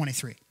 on the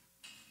 23.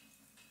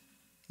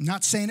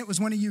 Not saying it was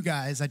one of you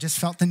guys. I just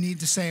felt the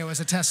need to say it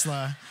was a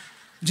Tesla.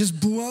 It just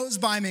blows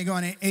by me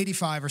going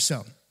 85 or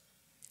so.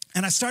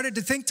 And I started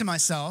to think to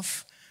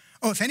myself,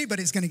 if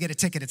anybody's going to get a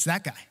ticket, it's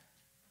that guy.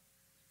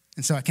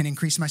 And so I can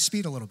increase my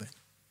speed a little bit.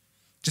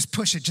 Just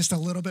push it just a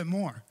little bit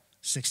more.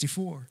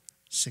 64,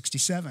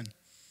 67,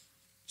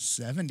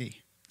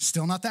 70.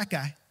 Still not that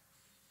guy.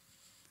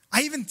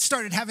 I even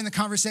started having the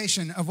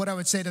conversation of what I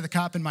would say to the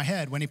cop in my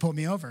head when he pulled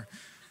me over.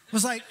 I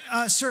was like,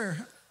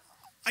 sir,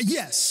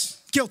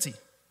 yes, guilty.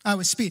 I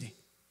was speeding.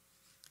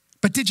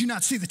 But did you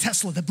not see the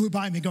Tesla that blew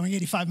by me going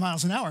 85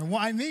 miles an hour?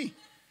 Why me?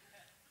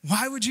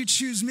 Why would you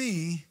choose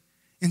me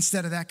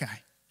instead of that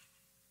guy?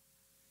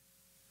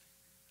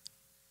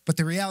 But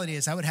the reality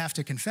is I would have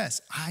to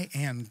confess, I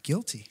am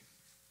guilty.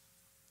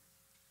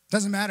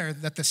 Doesn't matter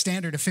that the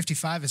standard of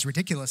 55 is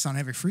ridiculous on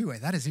every freeway.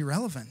 That is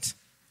irrelevant.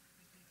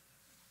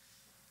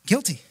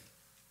 Guilty.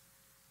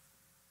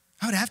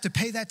 I would have to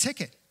pay that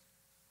ticket.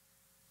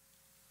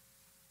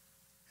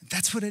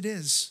 That's what it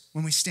is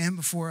when we stand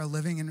before a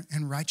living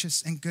and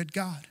righteous and good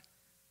God.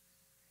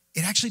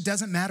 It actually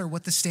doesn't matter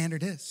what the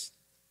standard is.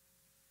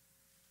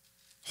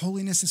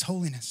 Holiness is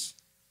holiness.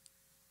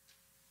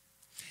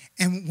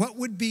 And what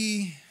would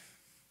be,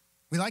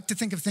 we like to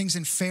think of things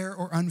in fair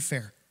or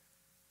unfair.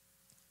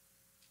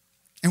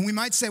 And we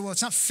might say, well,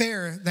 it's not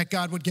fair that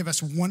God would give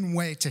us one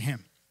way to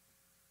him.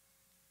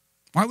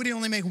 Why would he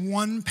only make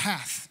one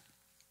path?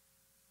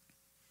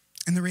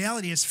 And the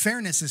reality is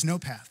fairness is no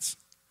paths.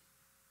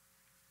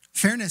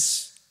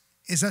 Fairness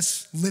is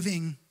us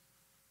living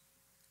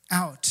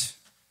out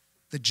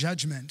the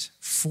judgment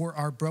for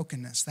our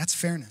brokenness. That's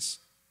fairness.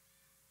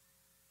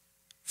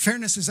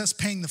 Fairness is us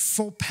paying the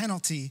full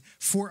penalty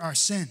for our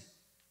sin.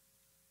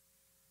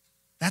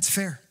 That's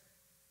fair.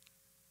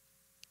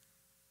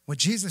 What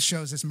Jesus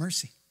shows is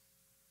mercy.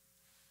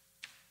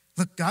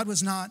 Look, God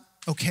was not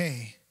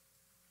okay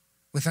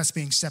with us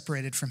being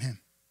separated from him.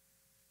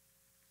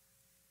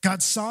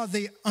 God saw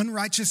the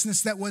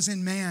unrighteousness that was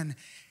in man,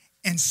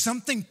 and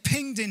something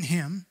pinged in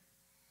him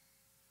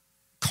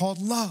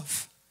called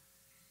love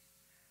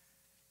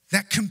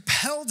that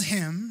compelled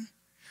him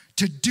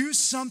to do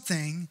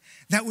something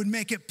that would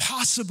make it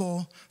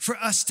possible for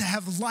us to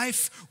have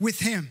life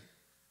with him.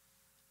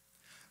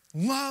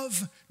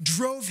 Love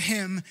drove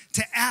him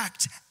to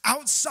act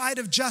outside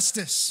of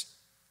justice,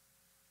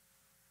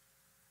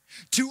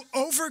 to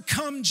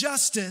overcome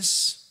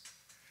justice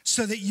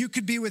so that you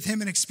could be with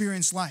him and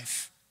experience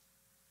life.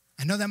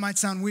 I know that might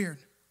sound weird.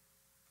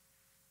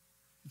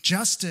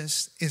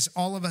 Justice is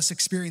all of us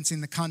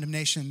experiencing the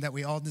condemnation that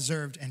we all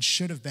deserved and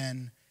should have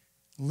been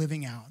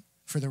living out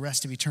for the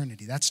rest of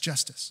eternity. That's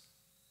justice.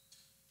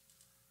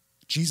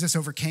 Jesus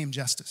overcame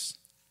justice.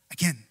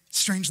 Again,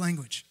 strange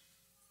language.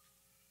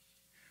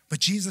 But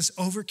Jesus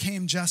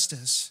overcame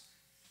justice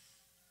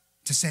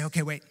to say,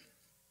 okay, wait,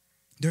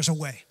 there's a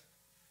way.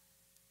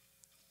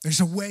 There's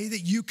a way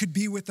that you could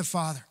be with the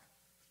Father.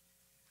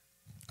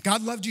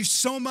 God loved you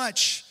so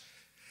much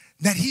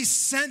that he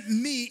sent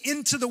me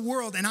into the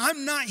world, and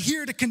I'm not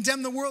here to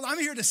condemn the world. I'm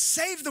here to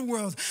save the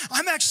world.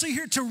 I'm actually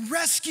here to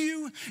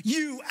rescue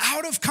you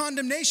out of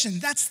condemnation.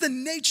 That's the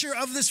nature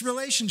of this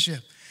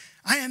relationship.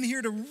 I am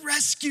here to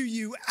rescue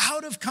you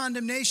out of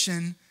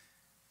condemnation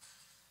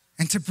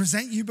and to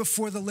present you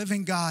before the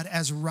living God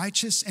as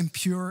righteous and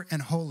pure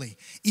and holy,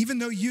 even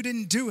though you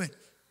didn't do it.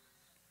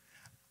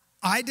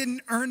 I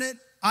didn't earn it.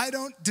 I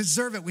don't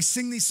deserve it. We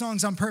sing these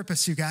songs on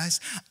purpose, you guys.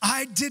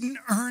 I didn't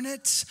earn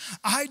it.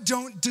 I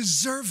don't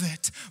deserve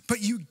it.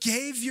 But you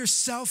gave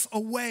yourself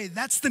away.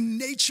 That's the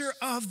nature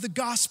of the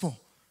gospel.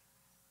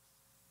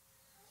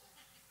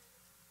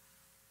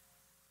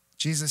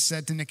 Jesus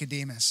said to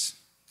Nicodemus,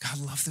 God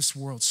loved this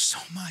world so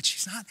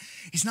much.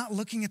 He's not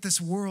looking at this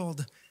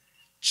world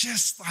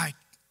just like,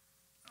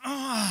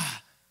 I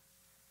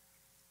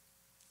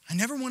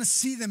never want to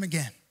see them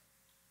again.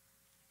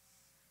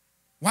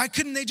 Why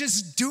couldn't they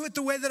just do it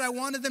the way that I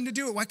wanted them to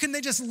do it? Why couldn't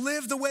they just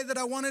live the way that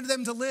I wanted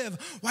them to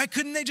live? Why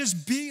couldn't they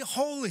just be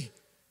holy?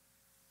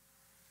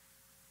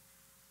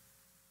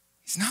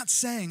 He's not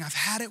saying, I've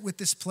had it with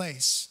this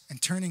place,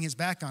 and turning his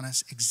back on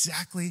us.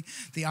 Exactly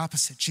the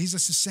opposite.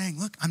 Jesus is saying,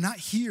 look, I'm not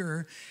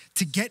here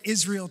to get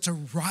Israel to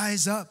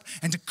rise up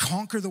and to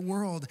conquer the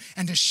world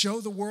and to show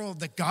the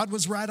world that God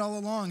was right all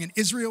along and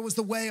Israel was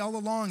the way all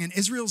along and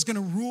Israel's going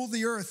to rule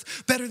the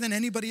earth better than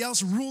anybody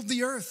else ruled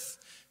the earth.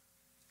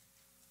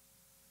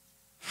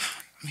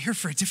 I'm here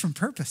for a different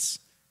purpose.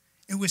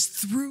 It was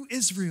through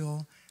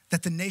Israel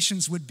that the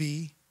nations would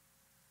be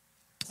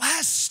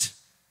blessed.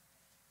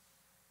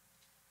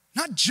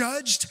 Not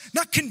judged,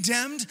 not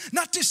condemned,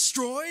 not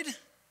destroyed.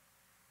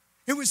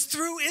 It was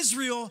through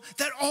Israel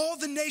that all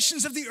the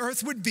nations of the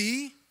earth would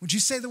be, would you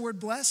say the word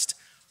blessed?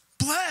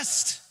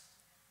 Blessed.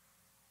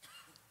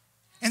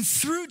 And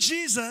through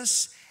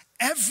Jesus,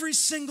 every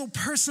single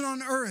person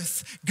on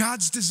earth,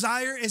 God's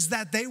desire is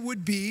that they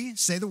would be,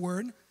 say the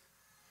word,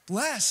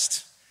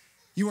 blessed.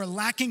 You are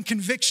lacking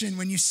conviction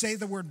when you say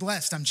the word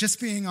blessed. I'm just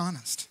being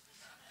honest.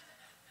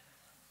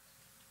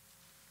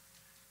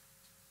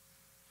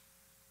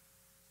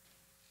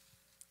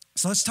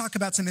 So let's talk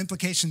about some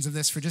implications of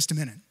this for just a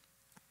minute.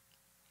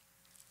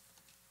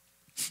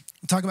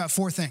 We'll talk about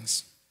 4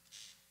 things.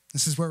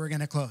 This is where we're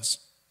going to close.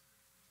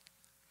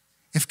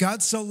 If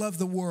God so loved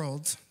the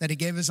world that he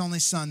gave his only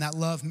son, that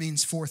love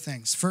means 4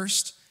 things.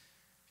 First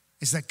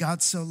is that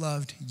God so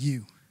loved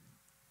you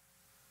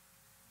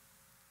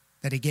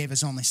that he gave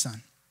his only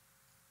son.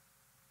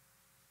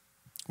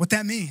 What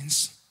that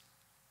means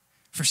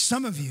for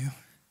some of you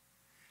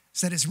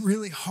is that it's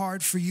really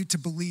hard for you to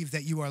believe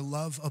that you are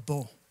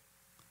lovable,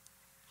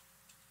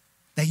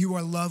 that you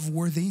are love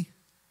worthy,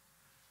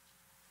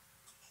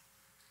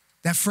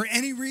 that for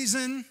any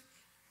reason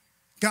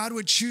God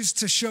would choose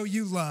to show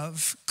you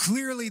love.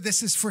 Clearly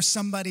this is for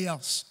somebody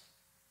else.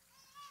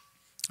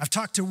 I've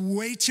talked to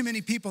way too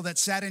many people that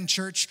sat in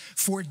church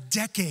for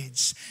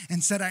decades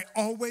and said, I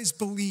always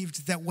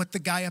believed that what the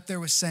guy up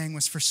there was saying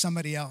was for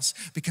somebody else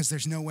because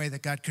there's no way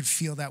that God could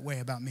feel that way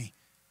about me.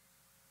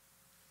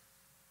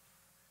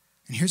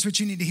 And here's what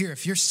you need to hear.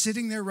 If you're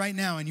sitting there right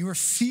now and you are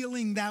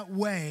feeling that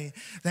way,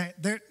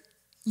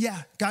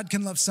 God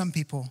can love some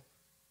people,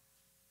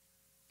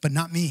 but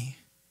not me.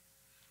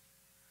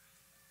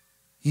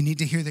 You need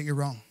to hear that you're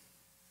wrong.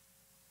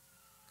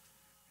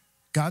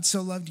 God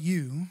so loved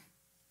you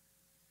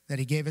that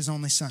he gave his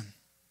only son.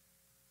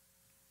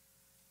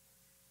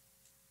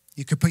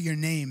 You could put your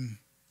name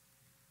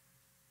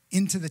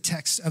into the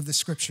text of the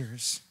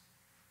scriptures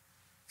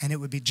and it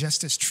would be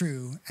just as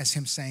true as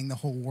him saying the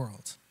whole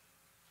world.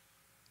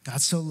 God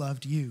so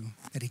loved you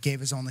that he gave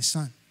his only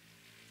son.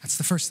 That's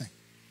the first thing.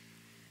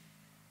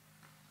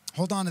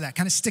 Hold on to that.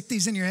 Kind of stick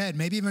these in your head.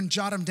 Maybe even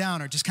jot them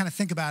down or just kind of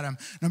think about them.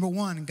 Number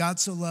one, God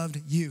so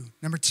loved you.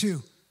 Number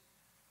two,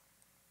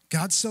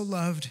 God so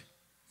loved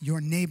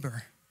your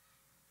neighbor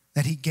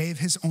that he gave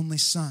his only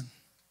son.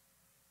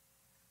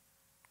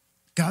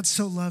 God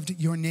so loved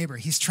your neighbor.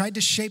 He's tried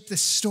to shape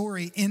this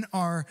story in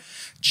our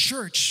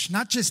church,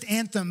 not just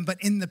Anthem, but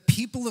in the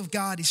people of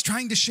God. He's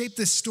trying to shape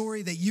this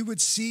story that you would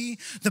see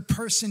the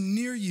person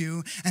near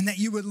you and that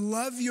you would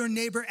love your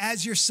neighbor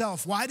as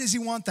yourself. Why does he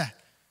want that?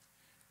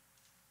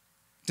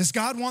 Does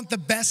God want the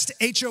best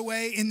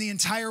HOA in the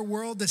entire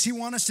world? Does he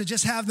want us to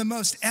just have the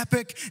most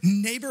epic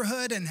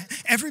neighborhood and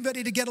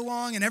everybody to get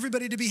along and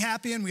everybody to be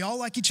happy and we all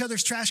like each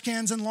other's trash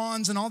cans and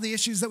lawns and all the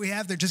issues that we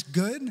have? They're just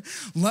good.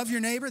 Love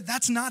your neighbor.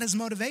 That's not his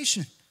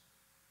motivation.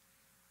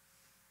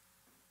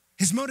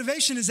 His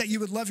motivation is that you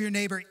would love your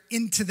neighbor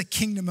into the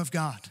kingdom of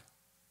God.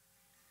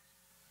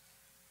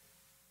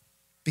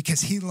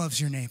 Because he loves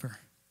your neighbor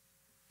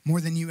more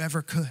than you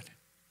ever could.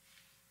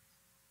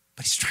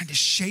 But he's trying to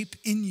shape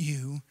in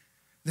you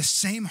the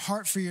same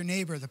heart for your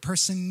neighbor, the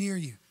person near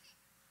you.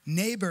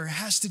 Neighbor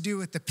has to do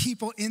with the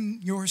people in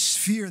your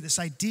sphere, this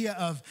idea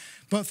of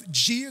both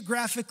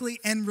geographically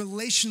and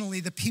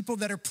relationally, the people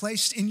that are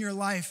placed in your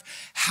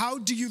life. How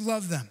do you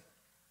love them?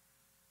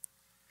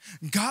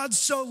 God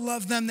so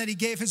loved them that he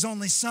gave his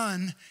only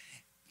son.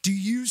 Do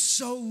you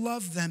so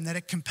love them that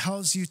it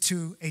compels you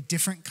to a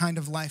different kind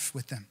of life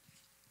with them?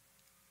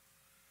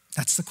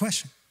 That's the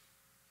question.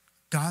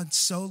 God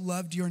so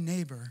loved your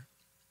neighbor,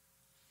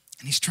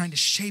 and he's trying to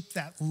shape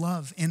that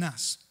love in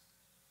us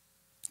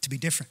to be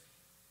different.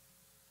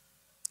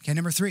 Okay,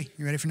 number three.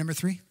 You ready for number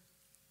three?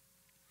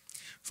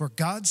 For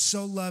God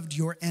so loved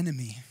your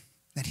enemy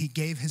that he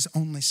gave his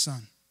only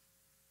son.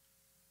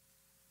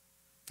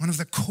 One of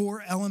the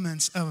core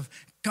elements of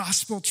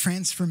gospel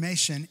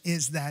transformation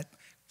is that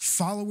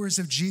followers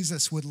of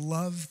Jesus would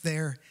love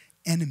their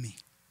enemy.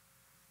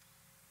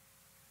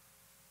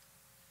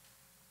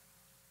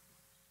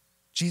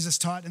 Jesus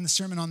taught in the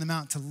Sermon on the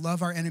Mount to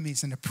love our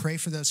enemies and to pray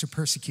for those who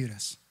persecute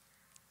us.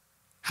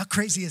 How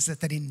crazy is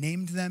it that he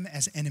named them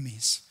as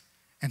enemies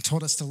and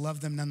told us to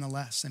love them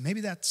nonetheless? And maybe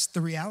that's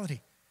the reality,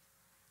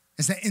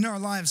 is that in our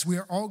lives, we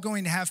are all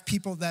going to have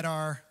people that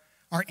are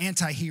our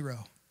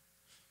anti-hero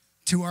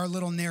to our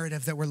little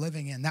narrative that we're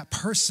living in. That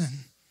person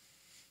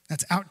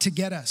that's out to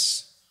get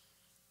us,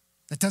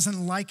 that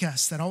doesn't like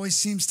us, that always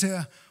seems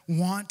to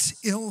want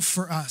ill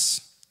for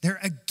us. They're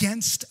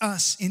against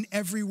us in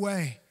every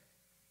way.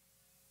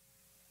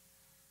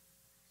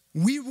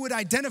 We would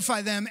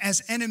identify them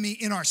as enemy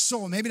in our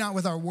soul. Maybe not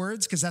with our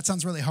words, because that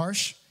sounds really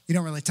harsh. You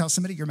don't really tell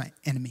somebody, you're my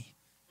enemy.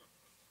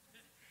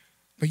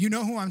 But you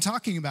know who I'm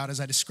talking about as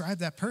I describe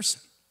that person.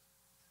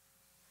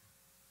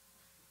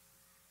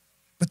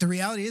 But the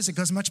reality is it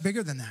goes much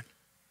bigger than that.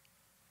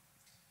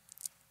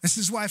 This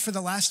is why for the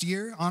last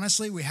year,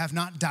 honestly, we have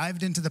not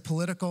dived into the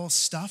political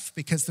stuff,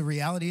 because the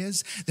reality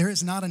is there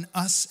is not an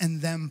us and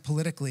them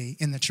politically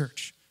in the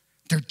church.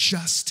 There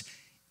just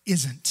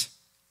isn't.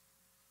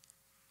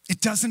 It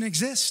doesn't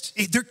exist.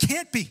 There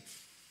can't be.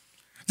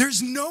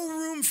 There's no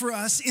room for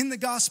us in the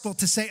gospel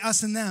to say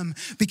us and them,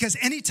 because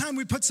anytime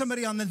we put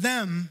somebody on the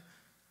them,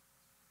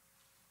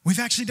 we've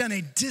actually done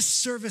a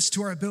disservice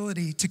to our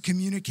ability to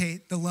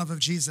communicate the love of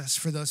Jesus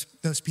for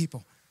those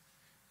people.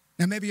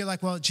 Now, maybe you're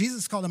like, well,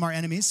 Jesus called them our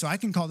enemies, so I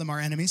can call them our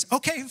enemies.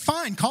 Okay,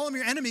 fine, call them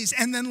your enemies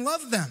and then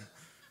love them.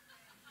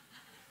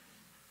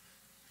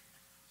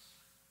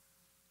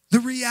 The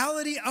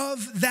reality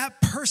of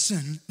that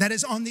person that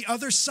is on the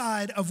other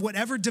side of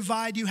whatever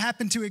divide you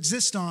happen to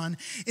exist on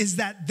is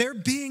that their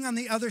being on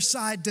the other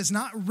side does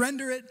not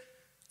render it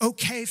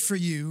okay for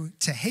you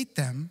to hate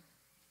them,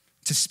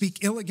 to speak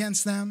ill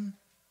against them,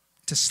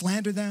 to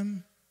slander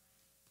them,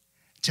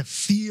 to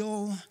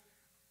feel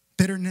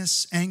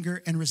bitterness,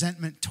 anger, and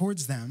resentment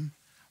towards them,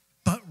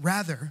 but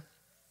rather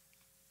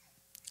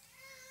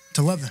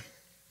to love them.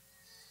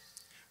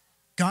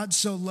 God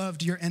so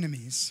loved your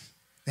enemies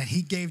that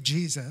he gave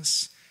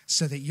Jesus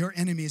so that your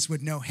enemies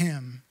would know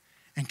him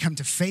and come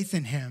to faith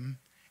in him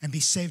and be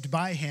saved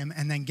by him.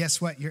 And then guess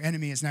what? Your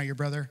enemy is now your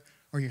brother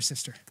or your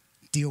sister.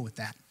 Deal with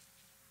that.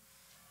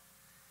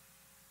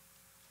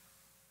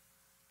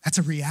 That's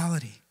a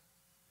reality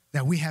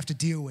that we have to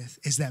deal with,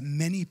 is that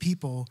many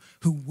people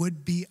who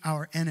would be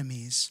our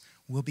enemies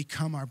will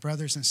become our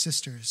brothers and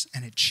sisters,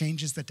 and it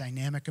changes the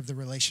dynamic of the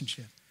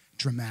relationship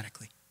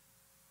dramatically.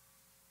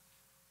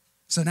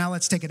 So now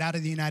let's take it out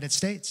of the United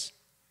States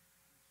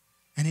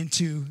and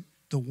into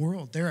the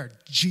world. There are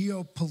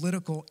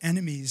geopolitical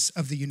enemies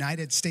of the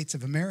United States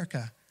of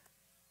America,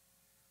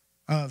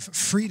 of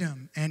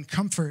freedom and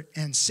comfort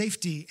and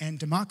safety and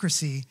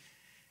democracy.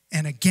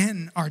 And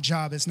again, our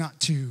job is not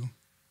to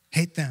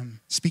hate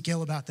them, speak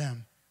ill about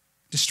them,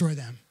 destroy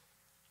them.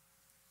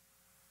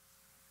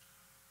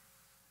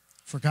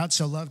 For God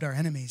so loved our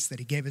enemies that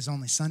he gave his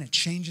only son. It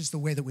changes the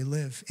way that we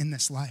live in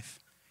this life.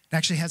 It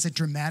actually has a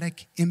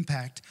dramatic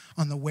impact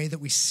on the way that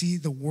we see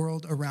the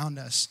world around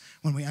us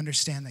when we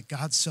understand that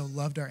God so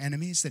loved our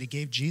enemies that he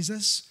gave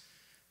Jesus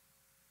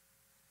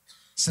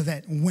so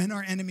that when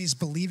our enemies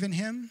believe in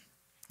him,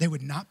 they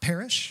would not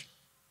perish,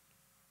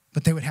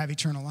 but they would have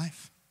eternal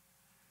life.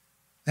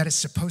 That is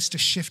supposed to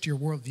shift your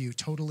worldview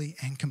totally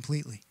and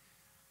completely.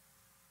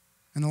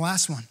 And the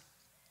last one,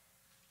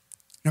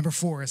 number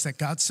 4, is that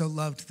God so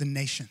loved the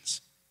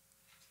nations.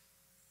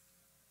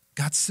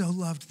 God so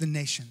loved the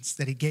nations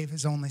that he gave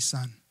his only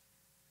son.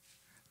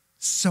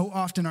 So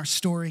often our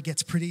story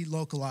gets pretty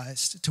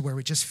localized to where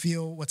we just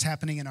feel what's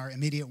happening in our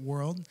immediate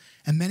world.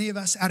 And many of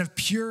us, out of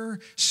pure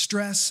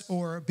stress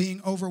or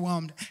being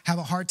overwhelmed, have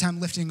a hard time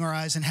lifting our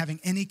eyes and having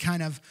any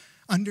kind of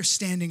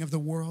understanding of the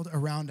world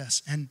around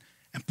us. And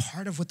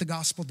part of what the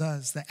gospel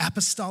does, the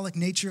apostolic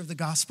nature of the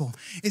gospel,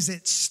 is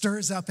it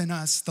stirs up in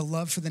us the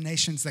love for the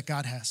nations that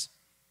God has.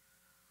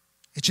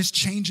 It just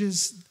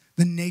changes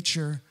the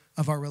nature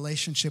of our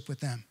relationship with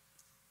them.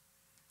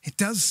 It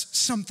does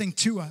something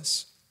to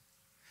us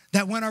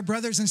that when our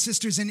brothers and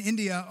sisters in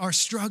India are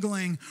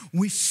struggling,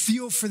 we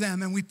feel for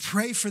them and we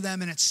pray for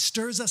them, and it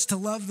stirs us to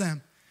love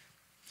them.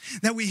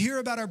 That we hear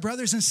about our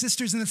brothers and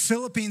sisters in the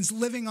Philippines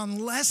living on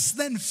less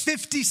than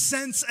 50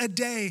 cents a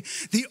day,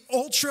 the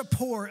ultra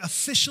poor,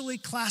 officially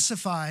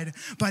classified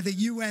by the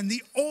UN,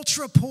 the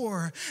ultra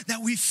poor,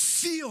 that we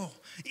feel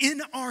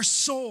in our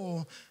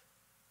soul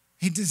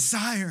a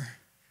desire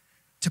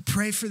to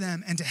pray for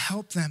them and to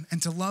help them and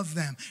to love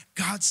them.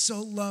 God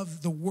so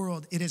loved the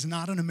world. It is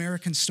not an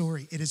American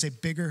story. It is a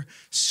bigger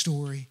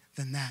story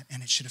than that,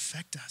 and it should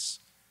affect us.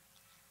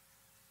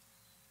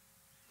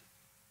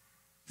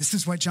 This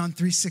is why John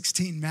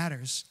 3:16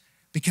 matters,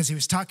 because he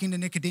was talking to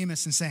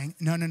Nicodemus and saying,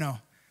 no,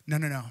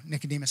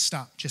 Nicodemus,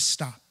 stop, just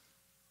stop.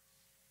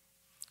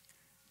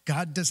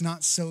 God does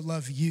not so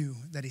love you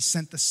that he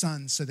sent the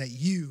Son so that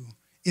you,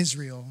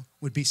 Israel,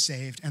 would be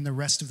saved and the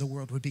rest of the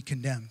world would be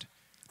condemned.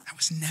 That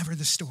was never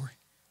the story.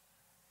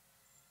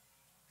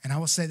 And I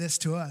will say this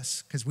to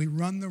us, because we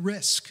run the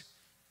risk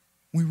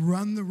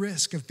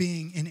of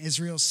being in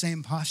Israel's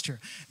same posture.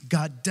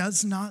 God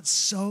does not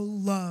so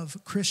love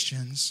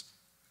Christians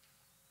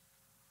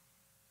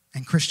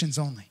and Christians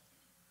only.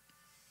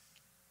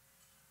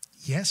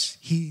 Yes,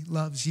 he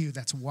loves you.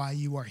 That's why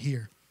you are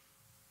here.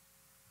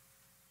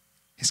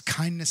 His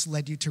kindness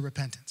led you to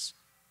repentance.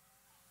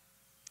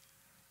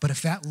 But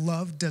if that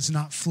love does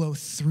not flow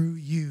through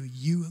you,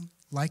 you,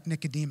 like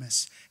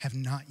Nicodemus, have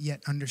not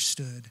yet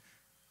understood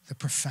the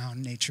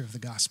profound nature of the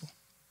gospel.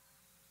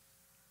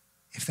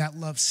 If that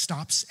love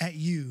stops at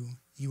you,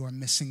 you are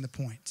missing the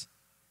point.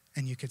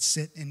 And you could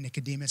sit in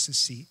Nicodemus'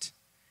 seat,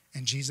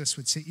 and Jesus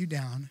would sit you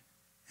down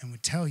and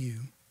would tell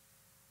you,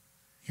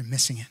 you're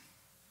missing it.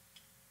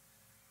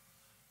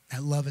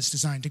 That love is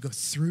designed to go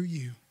through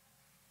you,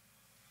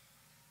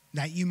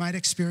 that you might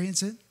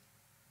experience it,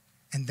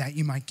 and that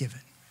you might give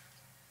it.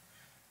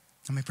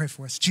 Let me pray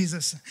for us.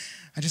 Jesus,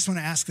 I just want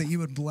to ask that you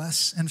would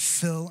bless and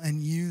fill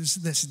and use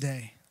this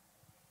day.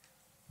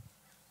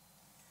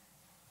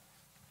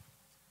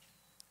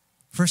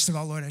 First of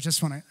all, Lord,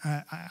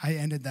 I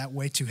ended that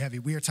way too heavy.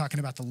 We are talking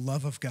about the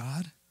love of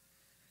God.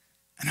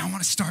 And I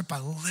want to start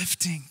by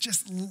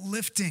just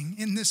lifting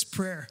in this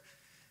prayer.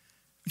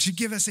 Would you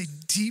give us a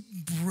deep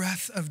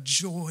breath of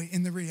joy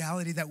in the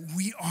reality that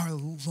we are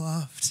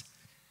loved?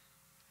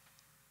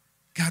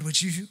 God, would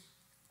you,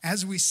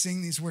 as we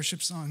sing these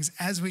worship songs,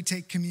 as we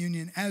take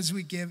communion, as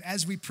we give,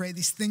 as we pray,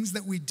 these things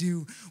that we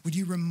do, would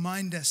you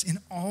remind us in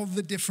all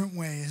the different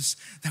ways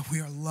that we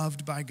are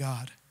loved by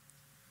God?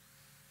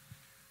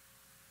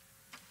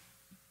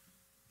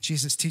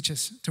 Jesus, teach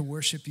us to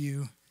worship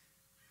you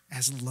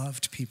as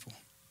loved people.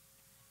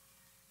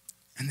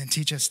 And then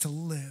teach us to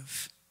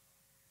live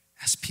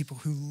as people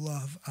who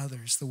love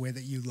others the way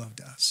that you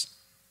loved us.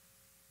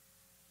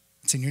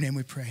 It's in your name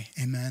we pray.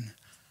 Amen.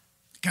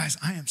 Guys,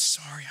 I am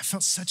sorry. I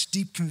felt such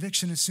deep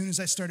conviction as soon as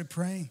I started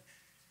praying.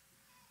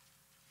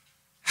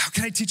 How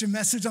can I teach a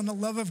message on the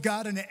love of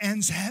God and it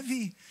ends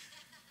heavy?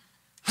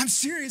 I'm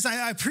serious.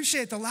 I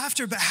appreciate the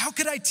laughter, but how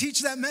could I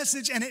teach that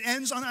message and it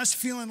ends on us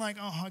feeling like,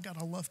 oh, I got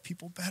to love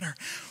people better?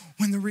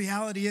 When the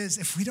reality is,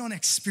 if we don't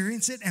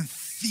experience it and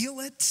feel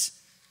it,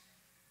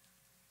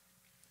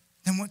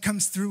 then what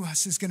comes through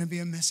us is going to be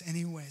a miss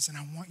anyways. And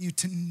I want you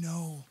to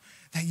know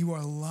that you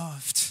are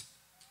loved.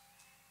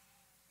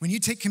 When you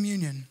take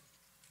communion,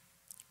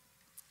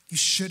 you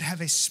should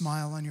have a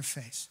smile on your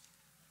face.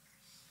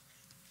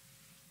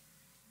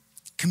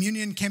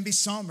 Communion can be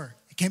somber.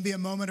 It can be a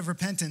moment of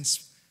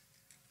repentance.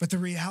 But the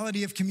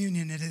reality of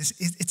communion,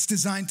 it's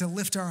designed to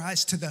lift our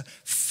eyes to the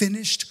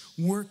finished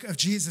work of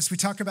Jesus. We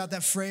talk about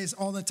that phrase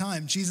all the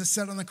time. Jesus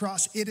said on the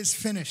cross, it is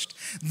finished.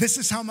 This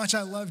is how much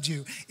I loved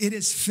you. It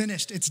is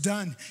finished. It's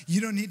done.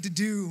 You don't need to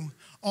do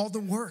all the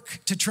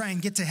work to try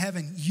and get to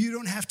heaven. You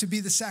don't have to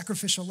be the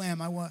sacrificial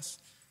lamb I was.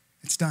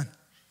 It's done.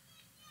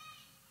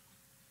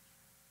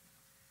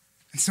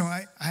 And so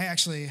I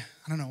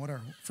don't know what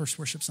our first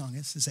worship song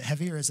is. Is it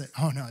heavy or is it?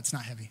 Oh, no, it's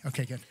not heavy.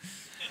 Okay, good.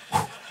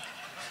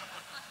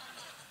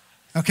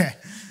 Okay.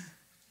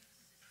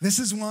 This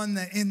is one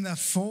that in the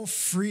full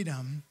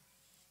freedom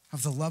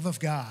of the love of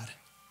God,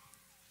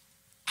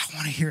 I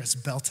want to hear us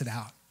belt it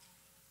out.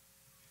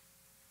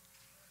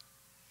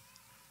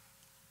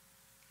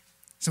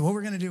 So what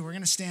we're going to do, we're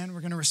going to stand,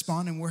 we're going to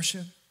respond in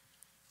worship.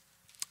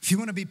 If you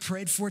want to be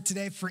prayed for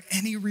today, for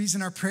any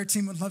reason, our prayer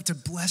team would love to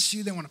bless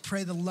you. They want to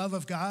pray the love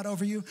of God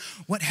over you.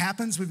 What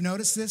happens, we've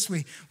noticed this,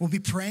 we will be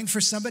praying for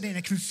somebody and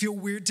it can feel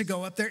weird to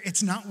go up there.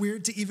 It's not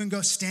weird to even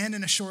go stand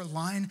in a short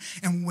line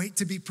and wait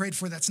to be prayed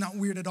for. That's not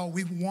weird at all.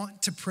 We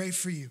want to pray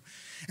for you.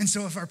 And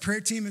so if our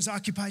prayer team is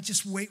occupied,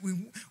 just wait.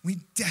 We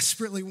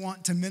desperately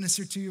want to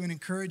minister to you and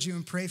encourage you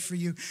and pray for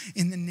you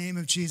in the name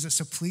of Jesus.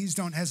 So please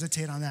don't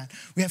hesitate on that.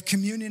 We have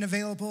communion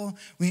available.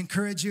 We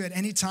encourage you at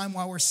any time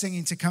while we're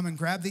singing to come and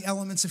grab the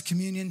elements of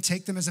communion,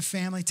 take them as a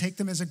family, take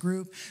them as a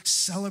group,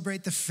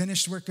 celebrate the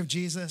finished work of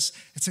Jesus.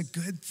 It's a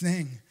good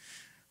thing.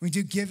 We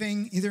do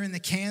giving either in the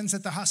cans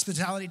at the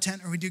hospitality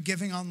tent or we do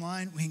giving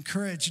online. We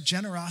encourage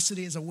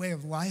generosity as a way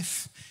of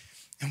life.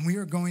 And we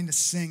are going to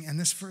sing, and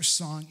this first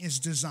song is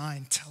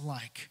designed to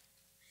like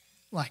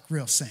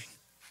real sing.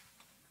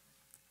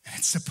 And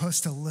it's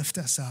supposed to lift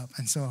us up.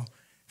 And so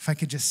if I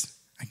could just,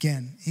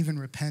 again, even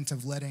repent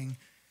of letting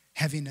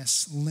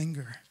heaviness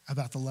linger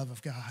about the love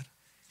of God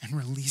and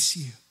release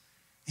you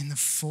in the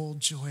full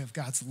joy of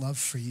God's love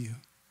for you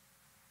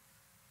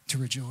to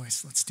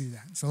rejoice. Let's do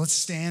that. So let's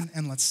stand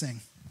and let's sing.